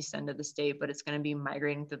west and east end of the state, but it's going to be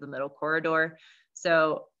migrating through the middle corridor.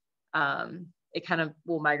 So it kind of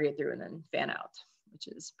will migrate through and then fan out, which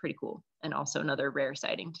is pretty cool, and also another rare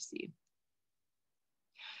sighting to see.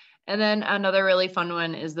 And then another really fun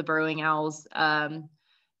one is the burrowing owls.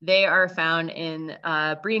 They are found in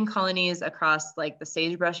breeding colonies across like the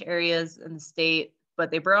sagebrush areas in the state, but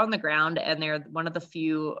they burrow on the ground, and they're one of the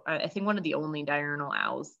few, I think one of the only diurnal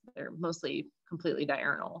owls. They're mostly completely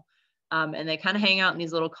diurnal. And they kind of hang out in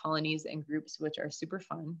these little colonies and groups, which are super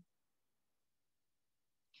fun.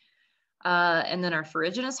 And then our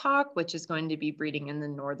ferruginous hawk, which is going to be breeding in the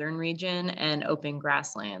northern region and open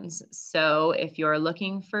grasslands. So if you're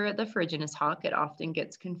looking for the ferruginous hawk, it often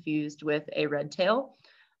gets confused with a red tail.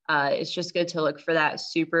 It's just good to look for that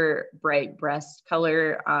super bright breast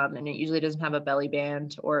color, and it usually doesn't have a belly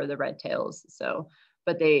band or the red tails. So,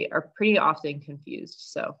 but they are pretty often confused.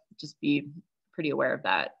 So just be pretty aware of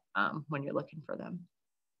that when you're looking for them.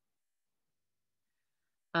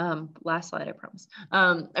 Last slide, I promise.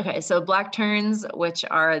 Okay, so black terns, which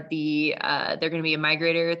are they're going to be a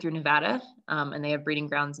migrator through Nevada, and they have breeding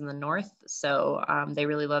grounds in the north. So they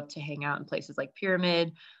really love to hang out in places like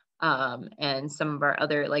Pyramid, and some of our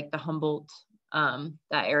other, like the Humboldt, that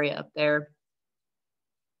area up there.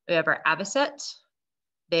 We have our avocet.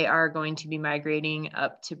 They are going to be migrating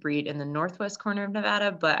up to breed in the northwest corner of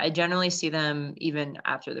Nevada, but I generally see them even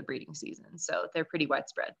after the breeding season. So they're pretty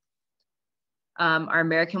widespread. Our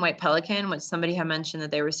American white pelican, which somebody had mentioned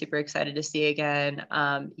that they were super excited to see again.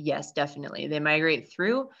 Yes, definitely. They migrate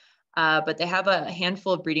through, but they have a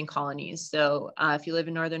handful of breeding colonies. So if you live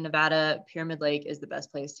in northern Nevada, Pyramid Lake is the best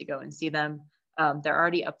place to go and see them. They're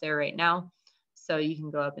already up there right now, so you can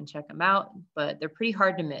go up and check them out, but they're pretty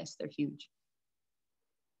hard to miss. They're huge.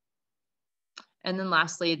 And then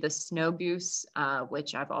lastly, the snow goose,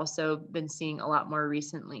 which I've also been seeing a lot more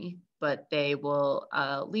recently, but they will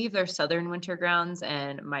leave their southern winter grounds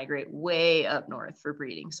and migrate way up north for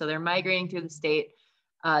breeding. So they're migrating through the state.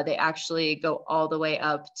 They actually go all the way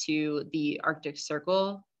up to the Arctic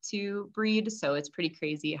Circle to breed. So it's pretty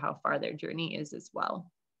crazy how far their journey is as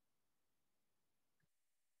well.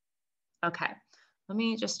 Okay, let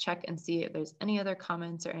me just check and see if there's any other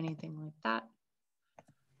comments or anything like that.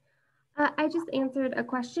 I just answered a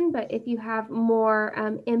question, but if you have more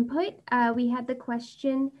input, we had the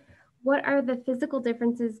question, what are the physical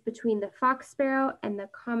differences between the fox sparrow and the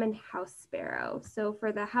common house sparrow? So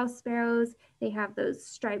for the house sparrows, they have those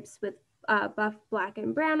stripes with buff, black,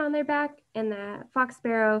 and brown on their back, and the fox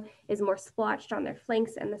sparrow is more splotched on their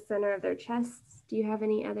flanks and the center of their chests. Do you have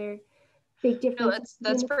any other big differences? No,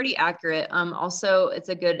 that's pretty accurate. Also, it's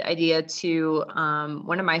a good idea to,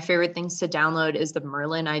 one of my favorite things to download is the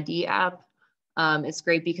Merlin ID app. It's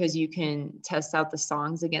great because you can test out the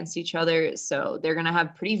songs against each other. So they're going to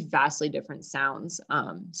have pretty vastly different sounds.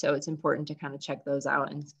 So it's important to kind of check those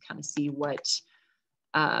out and kind of see what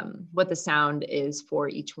the sound is for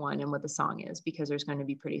each one and what the song is, because there's going to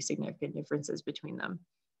be pretty significant differences between them.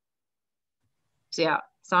 So yeah,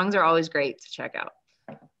 songs are always great to check out.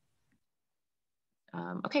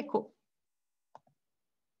 Okay, cool.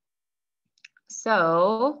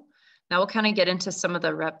 So now we'll kind of get into some of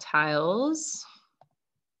the reptiles.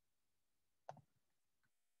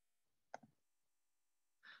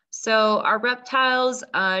 So our reptiles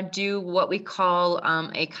do what we call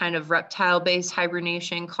a kind of reptile-based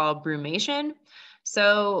hibernation called brumation.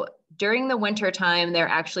 So during the winter time, they're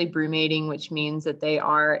actually brumating, which means that they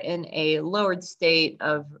are in a lowered state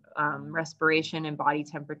of respiration and body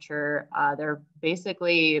temperature. They're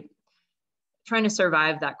basically trying to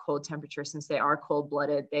survive that cold temperature. Since they are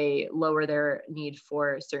cold-blooded, they lower their need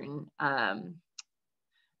for certain,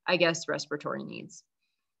 I guess, respiratory needs.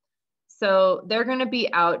 So they're going to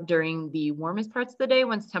be out during the warmest parts of the day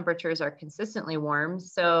once temperatures are consistently warm.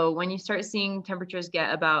 So when you start seeing temperatures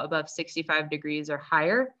get above 65 degrees or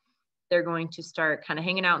higher, they're going to start kind of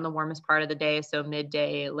hanging out in the warmest part of the day. So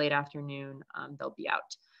midday, late afternoon, they'll be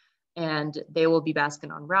out. And they will be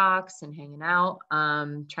basking on rocks and hanging out,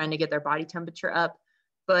 trying to get their body temperature up.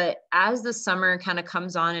 But as the summer kind of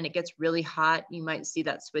comes on and it gets really hot, you might see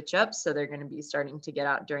that switch up. So they're going to be starting to get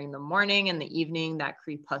out during the morning and the evening, that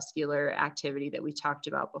crepuscular activity that we talked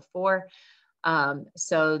about before.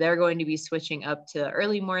 So they're going to be switching up to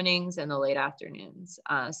early mornings and the late afternoons.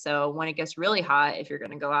 So when it gets really hot, if you're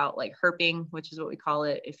going to go out like herping, which is what we call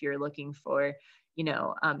it, if you're looking for, you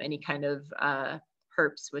know, any kind of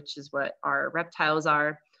herps, which is what our reptiles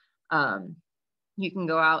are, you can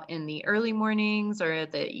go out in the early mornings or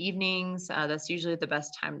the evenings. That's usually the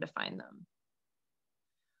best time to find them.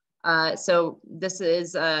 So this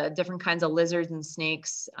is different kinds of lizards and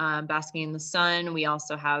snakes basking in the sun. We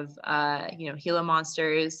also have, you know, Gila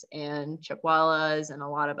monsters and chapwalas and a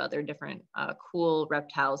lot of other different cool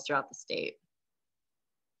reptiles throughout the state.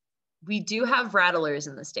 We do have rattlers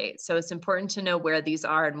in the state, so it's important to know where these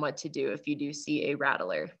are and what to do if you do see a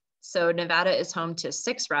rattler. So Nevada is home to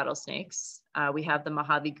 6 rattlesnakes. We have the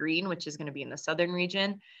Mojave Green, which is going to be in the southern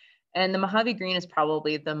region. And the Mojave Green is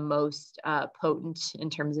probably the most potent in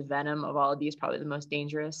terms of venom of all of these, probably the most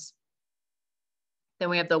dangerous. Then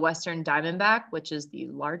we have the Western Diamondback, which is the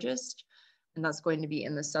largest, and that's going to be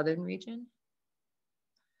in the southern region.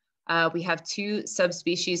 We have 2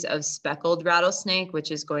 subspecies of speckled rattlesnake,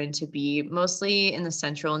 which is going to be mostly in the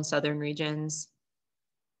central and southern regions.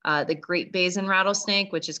 The Great Basin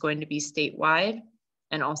rattlesnake, which is going to be statewide,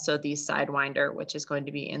 and also the sidewinder, which is going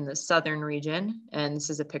to be in the southern region. And this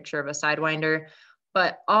is a picture of a sidewinder.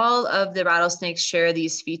 But all of the rattlesnakes share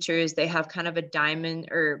these features. They have kind of a diamond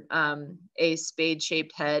or a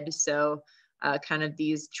spade-shaped head, so kind of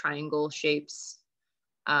these triangle shapes.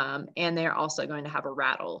 And they're also going to have a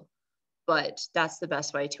rattle, but that's the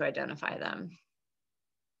best way to identify them.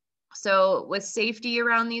 So with safety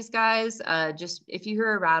around these guys, just if you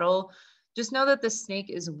hear a rattle, just know that the snake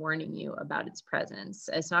is warning you about its presence.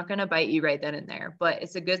 It's not going to bite you right then and there, but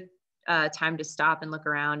it's a good time to stop and look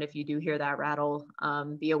around. If you do hear that rattle,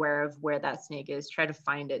 be aware of where that snake is. Try to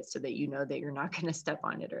find it so that you know that you're not going to step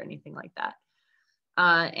on it or anything like that.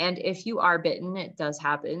 And if you are bitten, it does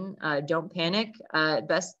happen. Don't panic.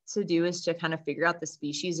 Best to do is to kind of figure out the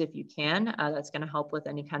species if you can. That's going to help with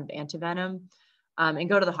any kind of antivenom. And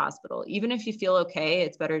go to the hospital. Even if you feel okay,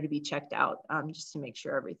 it's better to be checked out just to make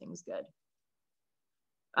sure everything's good.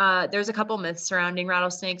 There's a couple myths surrounding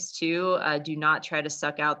rattlesnakes too. Do not try to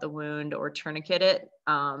suck out the wound or tourniquet it.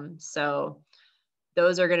 So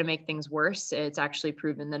those are going to make things worse. It's actually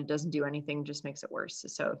proven that it doesn't do anything, just makes it worse.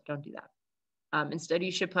 So don't do that. Instead,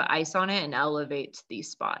 you should put ice on it and elevate the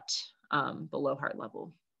spot below heart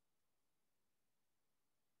level.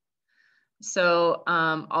 So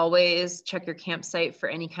always check your campsite for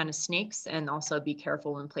any kind of snakes, and also be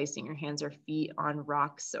careful when placing your hands or feet on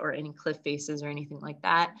rocks or any cliff faces or anything like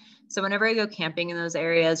that. So whenever I go camping in those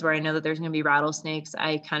areas where I know that there's going to be rattlesnakes,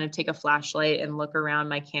 I kind of take a flashlight and look around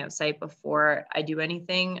my campsite before I do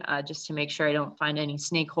anything, just to make sure I don't find any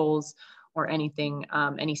snake holes or anything,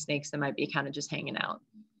 any snakes that might be kind of just hanging out.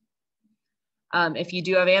 If you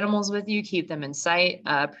do have animals with you, keep them in sight.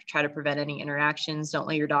 Try to prevent any interactions. Don't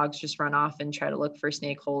let your dogs just run off and try to look for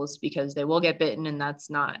snake holes, because they will get bitten, and that's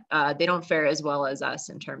not, they don't fare as well as us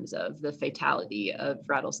in terms of the fatality of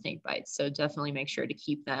rattlesnake bites. So definitely make sure to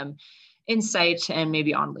keep them in sight and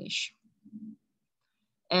maybe on leash.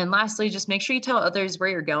 And lastly, just make sure you tell others where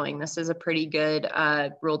you're going. This is a pretty good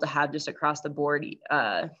rule to have just across the board.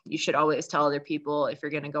 You should always tell other people if you're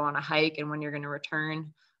going to go on a hike and when you're going to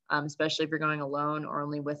return. Especially if you're going alone or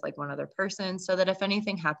only with like one other person, so that if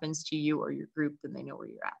anything happens to you or your group, then they know where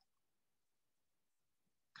you're at.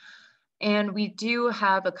 And we do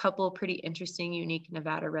have a couple pretty interesting, unique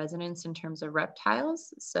Nevada residents in terms of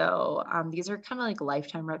reptiles. So these are kind of like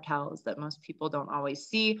lifetime reptiles that most people don't always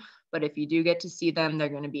see, but if you do get to see them, they're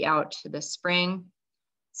going to be out this spring.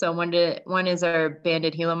 So one is our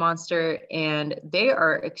banded Gila monster, and they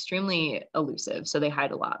are extremely elusive, so they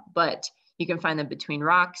hide a lot, but you can find them between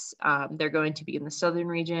rocks. They're going to be in the southern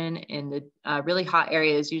region, in the really hot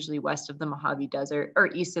areas, usually west of the Mojave Desert or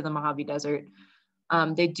east of the Mojave Desert.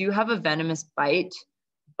 They do have a venomous bite,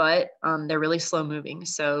 but they're really slow moving.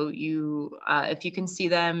 So if you can see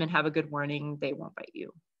them and have a good warning, they won't bite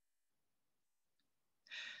you.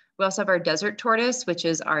 We also have our desert tortoise, which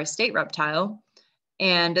is our state reptile.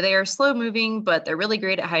 And they are slow moving, but they're really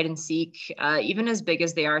great at hide and seek. Even as big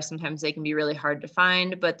as they are, sometimes they can be really hard to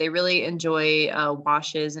find, but they really enjoy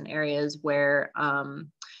washes and areas where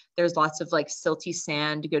there's lots of like silty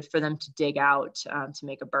sand, good for them to dig out to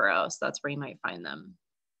make a burrow. So that's where you might find them.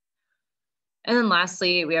 And then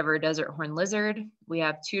lastly, we have our desert horned lizard. We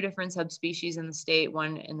have 2 different subspecies in the state,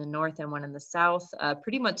 one in the north and one in the south,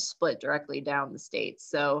 pretty much split directly down the state.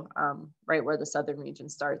 So right where the southern region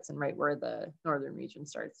starts and right where the northern region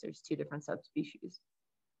starts, there's 2 different subspecies.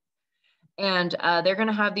 And they're going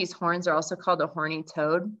to have these horns. They're also called a horny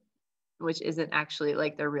toad, which isn't actually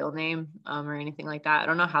like their real name or anything like that. I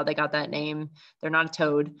don't know how they got that name. They're not a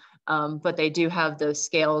toad, but they do have those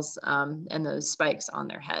scales and those spikes on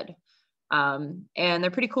their head. And they're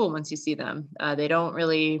pretty cool once you see them. They don't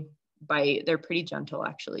really bite. They're pretty gentle,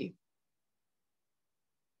 actually.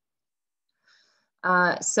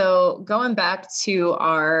 So going back to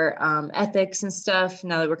our ethics and stuff,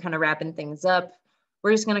 now that we're kind of wrapping things up,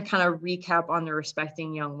 we're just going to kind of recap on the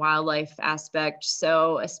respecting young wildlife aspect.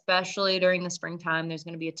 So especially during the springtime, there's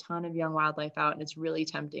going to be a ton of young wildlife out, and it's really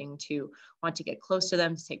tempting to want to get close to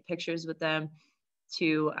them, to take pictures with them,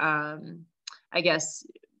 to, I guess,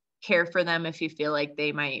 care for them if you feel like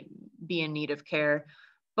they might be in need of care.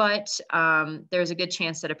 But there's a good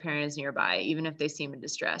chance that a parent is nearby, even if they seem in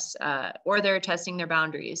distress, or they're testing their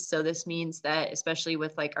boundaries. So this means that, especially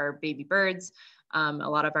with like our baby birds, A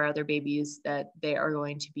lot of our other babies, that they are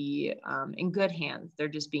going to be in good hands. They're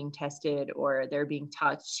just being tested, or they're being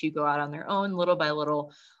taught to go out on their own little by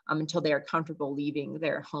little until they are comfortable leaving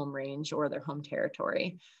their home range or their home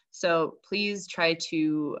territory. So please try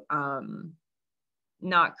to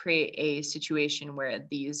not create a situation where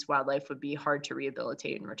these wildlife would be hard to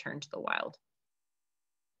rehabilitate and return to the wild.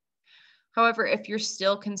 However, if you're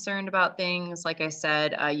still concerned about things, like I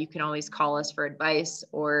said, you can always call us for advice,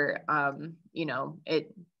 or, you know,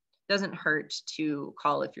 it doesn't hurt to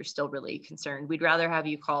call if you're still really concerned. We'd rather have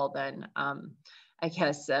you call than, I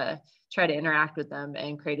guess, try to interact with them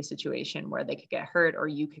and create a situation where they could get hurt or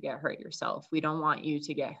you could get hurt yourself. We don't want you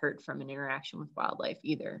to get hurt from an interaction with wildlife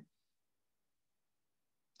either.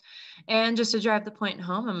 And just to drive the point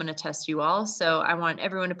home, I'm going to test you all. So I want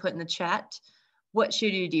everyone to put in the chat, what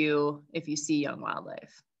should you do if you see young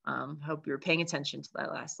wildlife? Hope you were paying attention to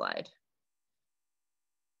that last slide.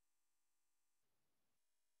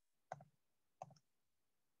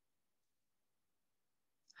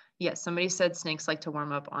 Yes, somebody said snakes like to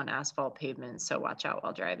warm up on asphalt pavements, so watch out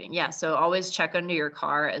while driving. Yeah, so always check under your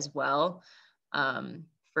car as well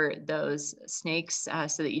for those snakes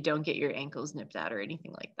so that you don't get your ankles nipped at or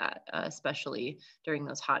anything like that, especially during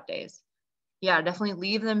those hot days. Yeah, definitely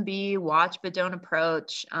leave them be, watch but don't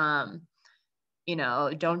approach. You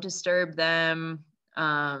know, don't disturb them.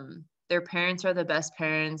 Their parents are the best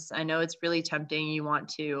parents. I know it's really tempting. You want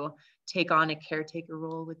to take on a caretaker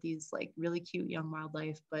role with these like really cute young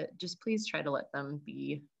wildlife, but just please try to let them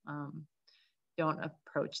be. Don't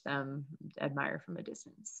approach them, admire from a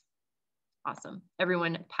distance. Awesome.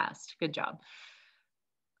 Everyone passed. Good job.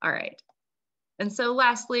 All right. And so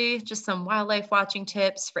lastly, just some wildlife watching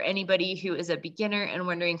tips for anybody who is a beginner and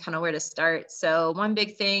wondering kind of where to start. So one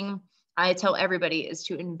big thing I tell everybody is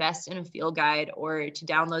to invest in a field guide or to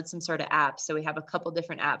download some sort of app. So we have a couple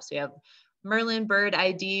different apps. We have Merlin Bird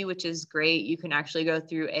ID, which is great. You can actually go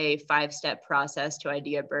through a 5-step process to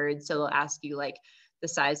ID a bird. So they'll ask you like the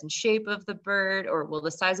size and shape of the bird, or well, the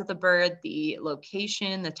size of the bird, the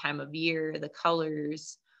location, the time of year, the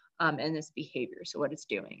colors, and its behavior, so what it's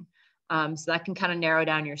doing. So that can kind of narrow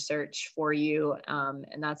down your search for you. And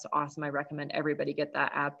that's awesome. I recommend everybody get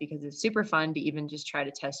that app because it's super fun to even just try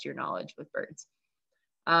to test your knowledge with birds.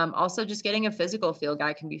 Also, just getting a physical field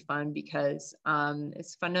guide can be fun because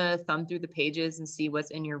it's fun to thumb through the pages and see what's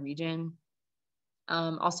in your region.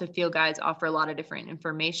 Also, field guides offer a lot of different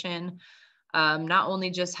information, not only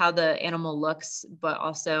just how the animal looks, but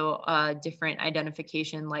also different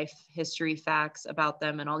identification, life history facts about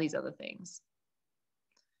them, and all these other things.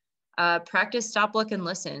 Practice stop, look, and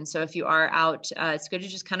listen. So if you are out, it's good to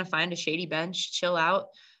just kind of find a shady bench, chill out,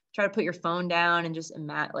 try to put your phone down and just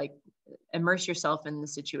immerse yourself in the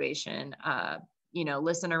situation. You know,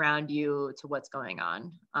 listen around you to what's going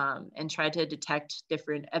on, and try to detect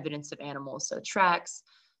different evidence of animals. So tracks,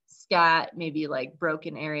 scat, maybe like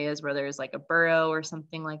broken areas where there's like a burrow or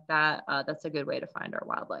something like that. That's a good way to find our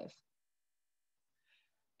wildlife.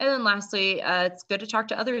 And then lastly, it's good to talk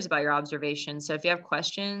to others about your observations. So if you have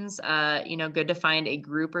questions, you know, good to find a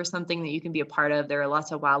group or something that you can be a part of. There are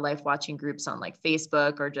lots of wildlife watching groups on like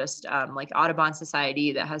Facebook or just like Audubon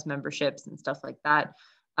Society that has memberships and stuff like that,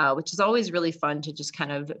 which is always really fun to just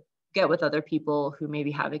kind of get with other people who maybe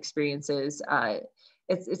have experiences.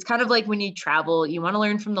 It's kind of like when you travel, you want to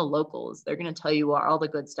learn from the locals. They're going to tell you what all the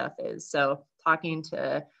good stuff is. So talking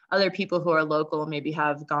to other people who are local, maybe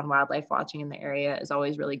have gone wildlife watching in the area, is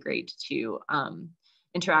always really great to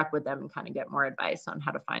interact with them and kind of get more advice on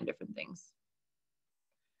how to find different things.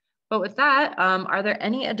 But with that, are there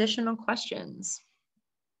any additional questions?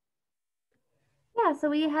 Yeah, so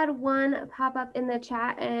we had one pop up in the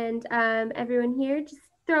chat, and everyone here, just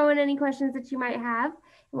throw in any questions that you might have.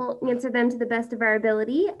 We'll answer them to the best of our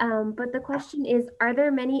ability. But the question is, are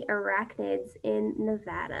there many arachnids in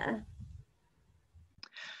Nevada?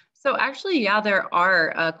 So actually, yeah, there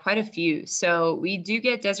are quite a few. So we do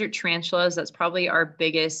get desert tarantulas. That's probably our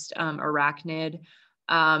biggest arachnid.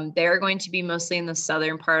 They're going to be mostly in the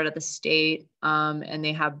southern part of the state, and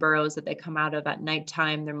they have burrows that they come out of at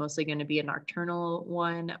nighttime. They're mostly going to be a nocturnal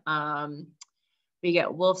one. We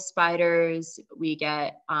get wolf spiders. We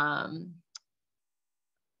get lots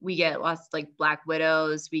like black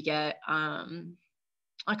widows. We get a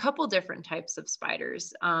couple different types of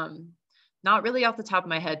spiders. Not really off the top of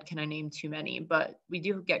my head can I name too many, but we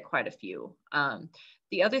do get quite a few.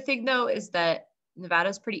 The other thing though is that Nevada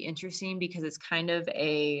is pretty interesting because it's kind of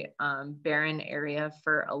a barren area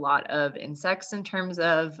for a lot of insects in terms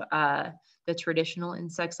of the traditional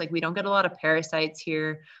insects. Like we don't get a lot of parasites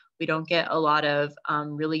here. We don't get a lot of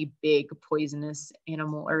really big poisonous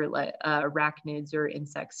animal or arachnids or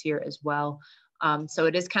insects here as well. So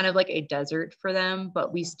it is kind of like a desert for them,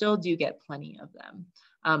 but we still do get plenty of them.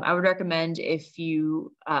 I would recommend if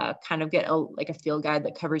you kind of get like a field guide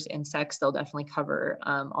that covers insects, they'll definitely cover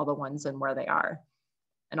all the ones and where they are,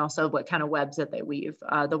 and also what kind of webs that they weave.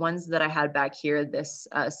 The ones that I had back here, this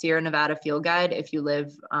Sierra Nevada field guide, if you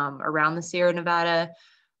live around the Sierra Nevada,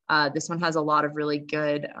 this one has a lot of really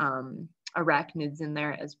good arachnids in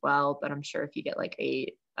there as well, but I'm sure if you get like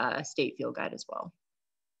a state field guide as well.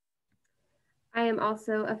 I am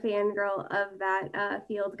also a fangirl of that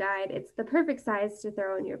field guide. It's the perfect size to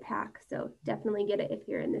throw in your pack, so definitely get it if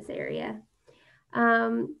you're in this area.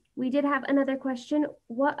 We did have another question.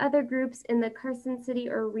 What other groups in the Carson City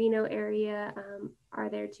or Reno area are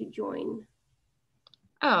there to join?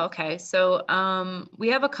 Oh, okay. So we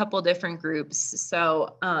have a couple different groups.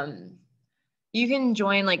 So you can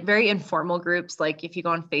join like very informal groups. Like if you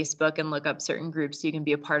go on Facebook and look up certain groups, you can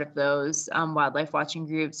be a part of those wildlife watching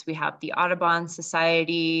groups. We have the Audubon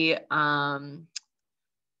Society.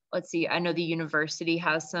 Let's see, I know the university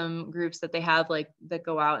has some groups that they have like that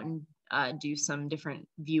go out and do some different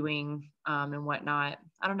viewing and whatnot.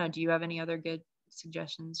 I don't know. Do you have any other good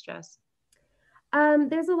suggestions, Jess?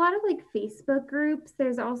 There's a lot of like Facebook groups.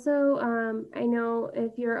 There's also, I know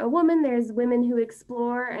if you're a woman, there's Women Who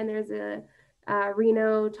Explore, and there's a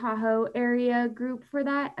Reno Tahoe area group for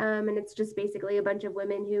that. And it's just basically a bunch of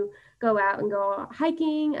women who go out and go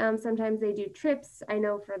hiking. Sometimes they do trips. I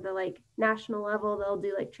know for the like national level, they'll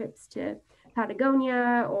do like trips to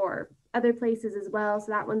Patagonia or other places as well.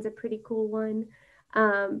 So that one's a pretty cool one.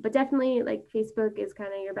 But definitely like Facebook is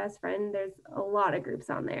kind of your best friend. There's a lot of groups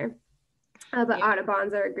on there. But Yeah.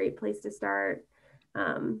 Audubons are a great place to start,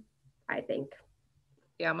 I think.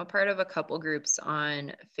 Yeah, I'm a part of a couple groups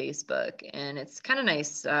on Facebook, and it's kind of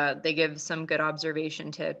nice. They give some good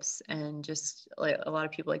observation tips, and just like a lot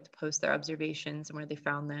of people like to post their observations and where they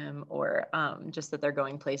found them, or just that they're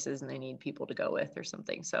going places and they need people to go with or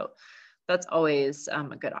something. So that's always a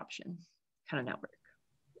good option, kind of network.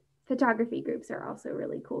 Photography groups are also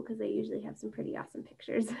really cool because they usually have some pretty awesome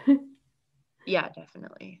pictures. Yeah,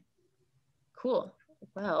 definitely. Cool.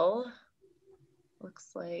 Well,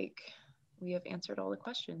 looks like we have answered all the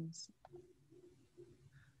questions.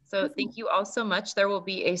 So thank you all so much. There will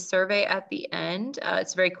be a survey at the end.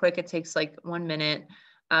 It's very quick. It takes like 1 minute.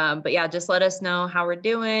 But yeah, just let us know how we're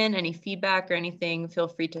doing, any feedback or anything. Feel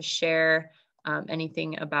free to share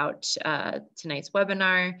anything about tonight's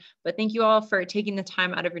webinar. But thank you all for taking the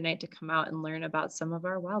time out of your night to come out and learn about some of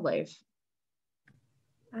our wildlife.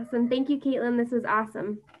 Awesome. Thank you, Caitlin. This was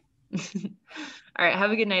awesome. All right.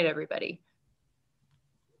 Have a good night, everybody.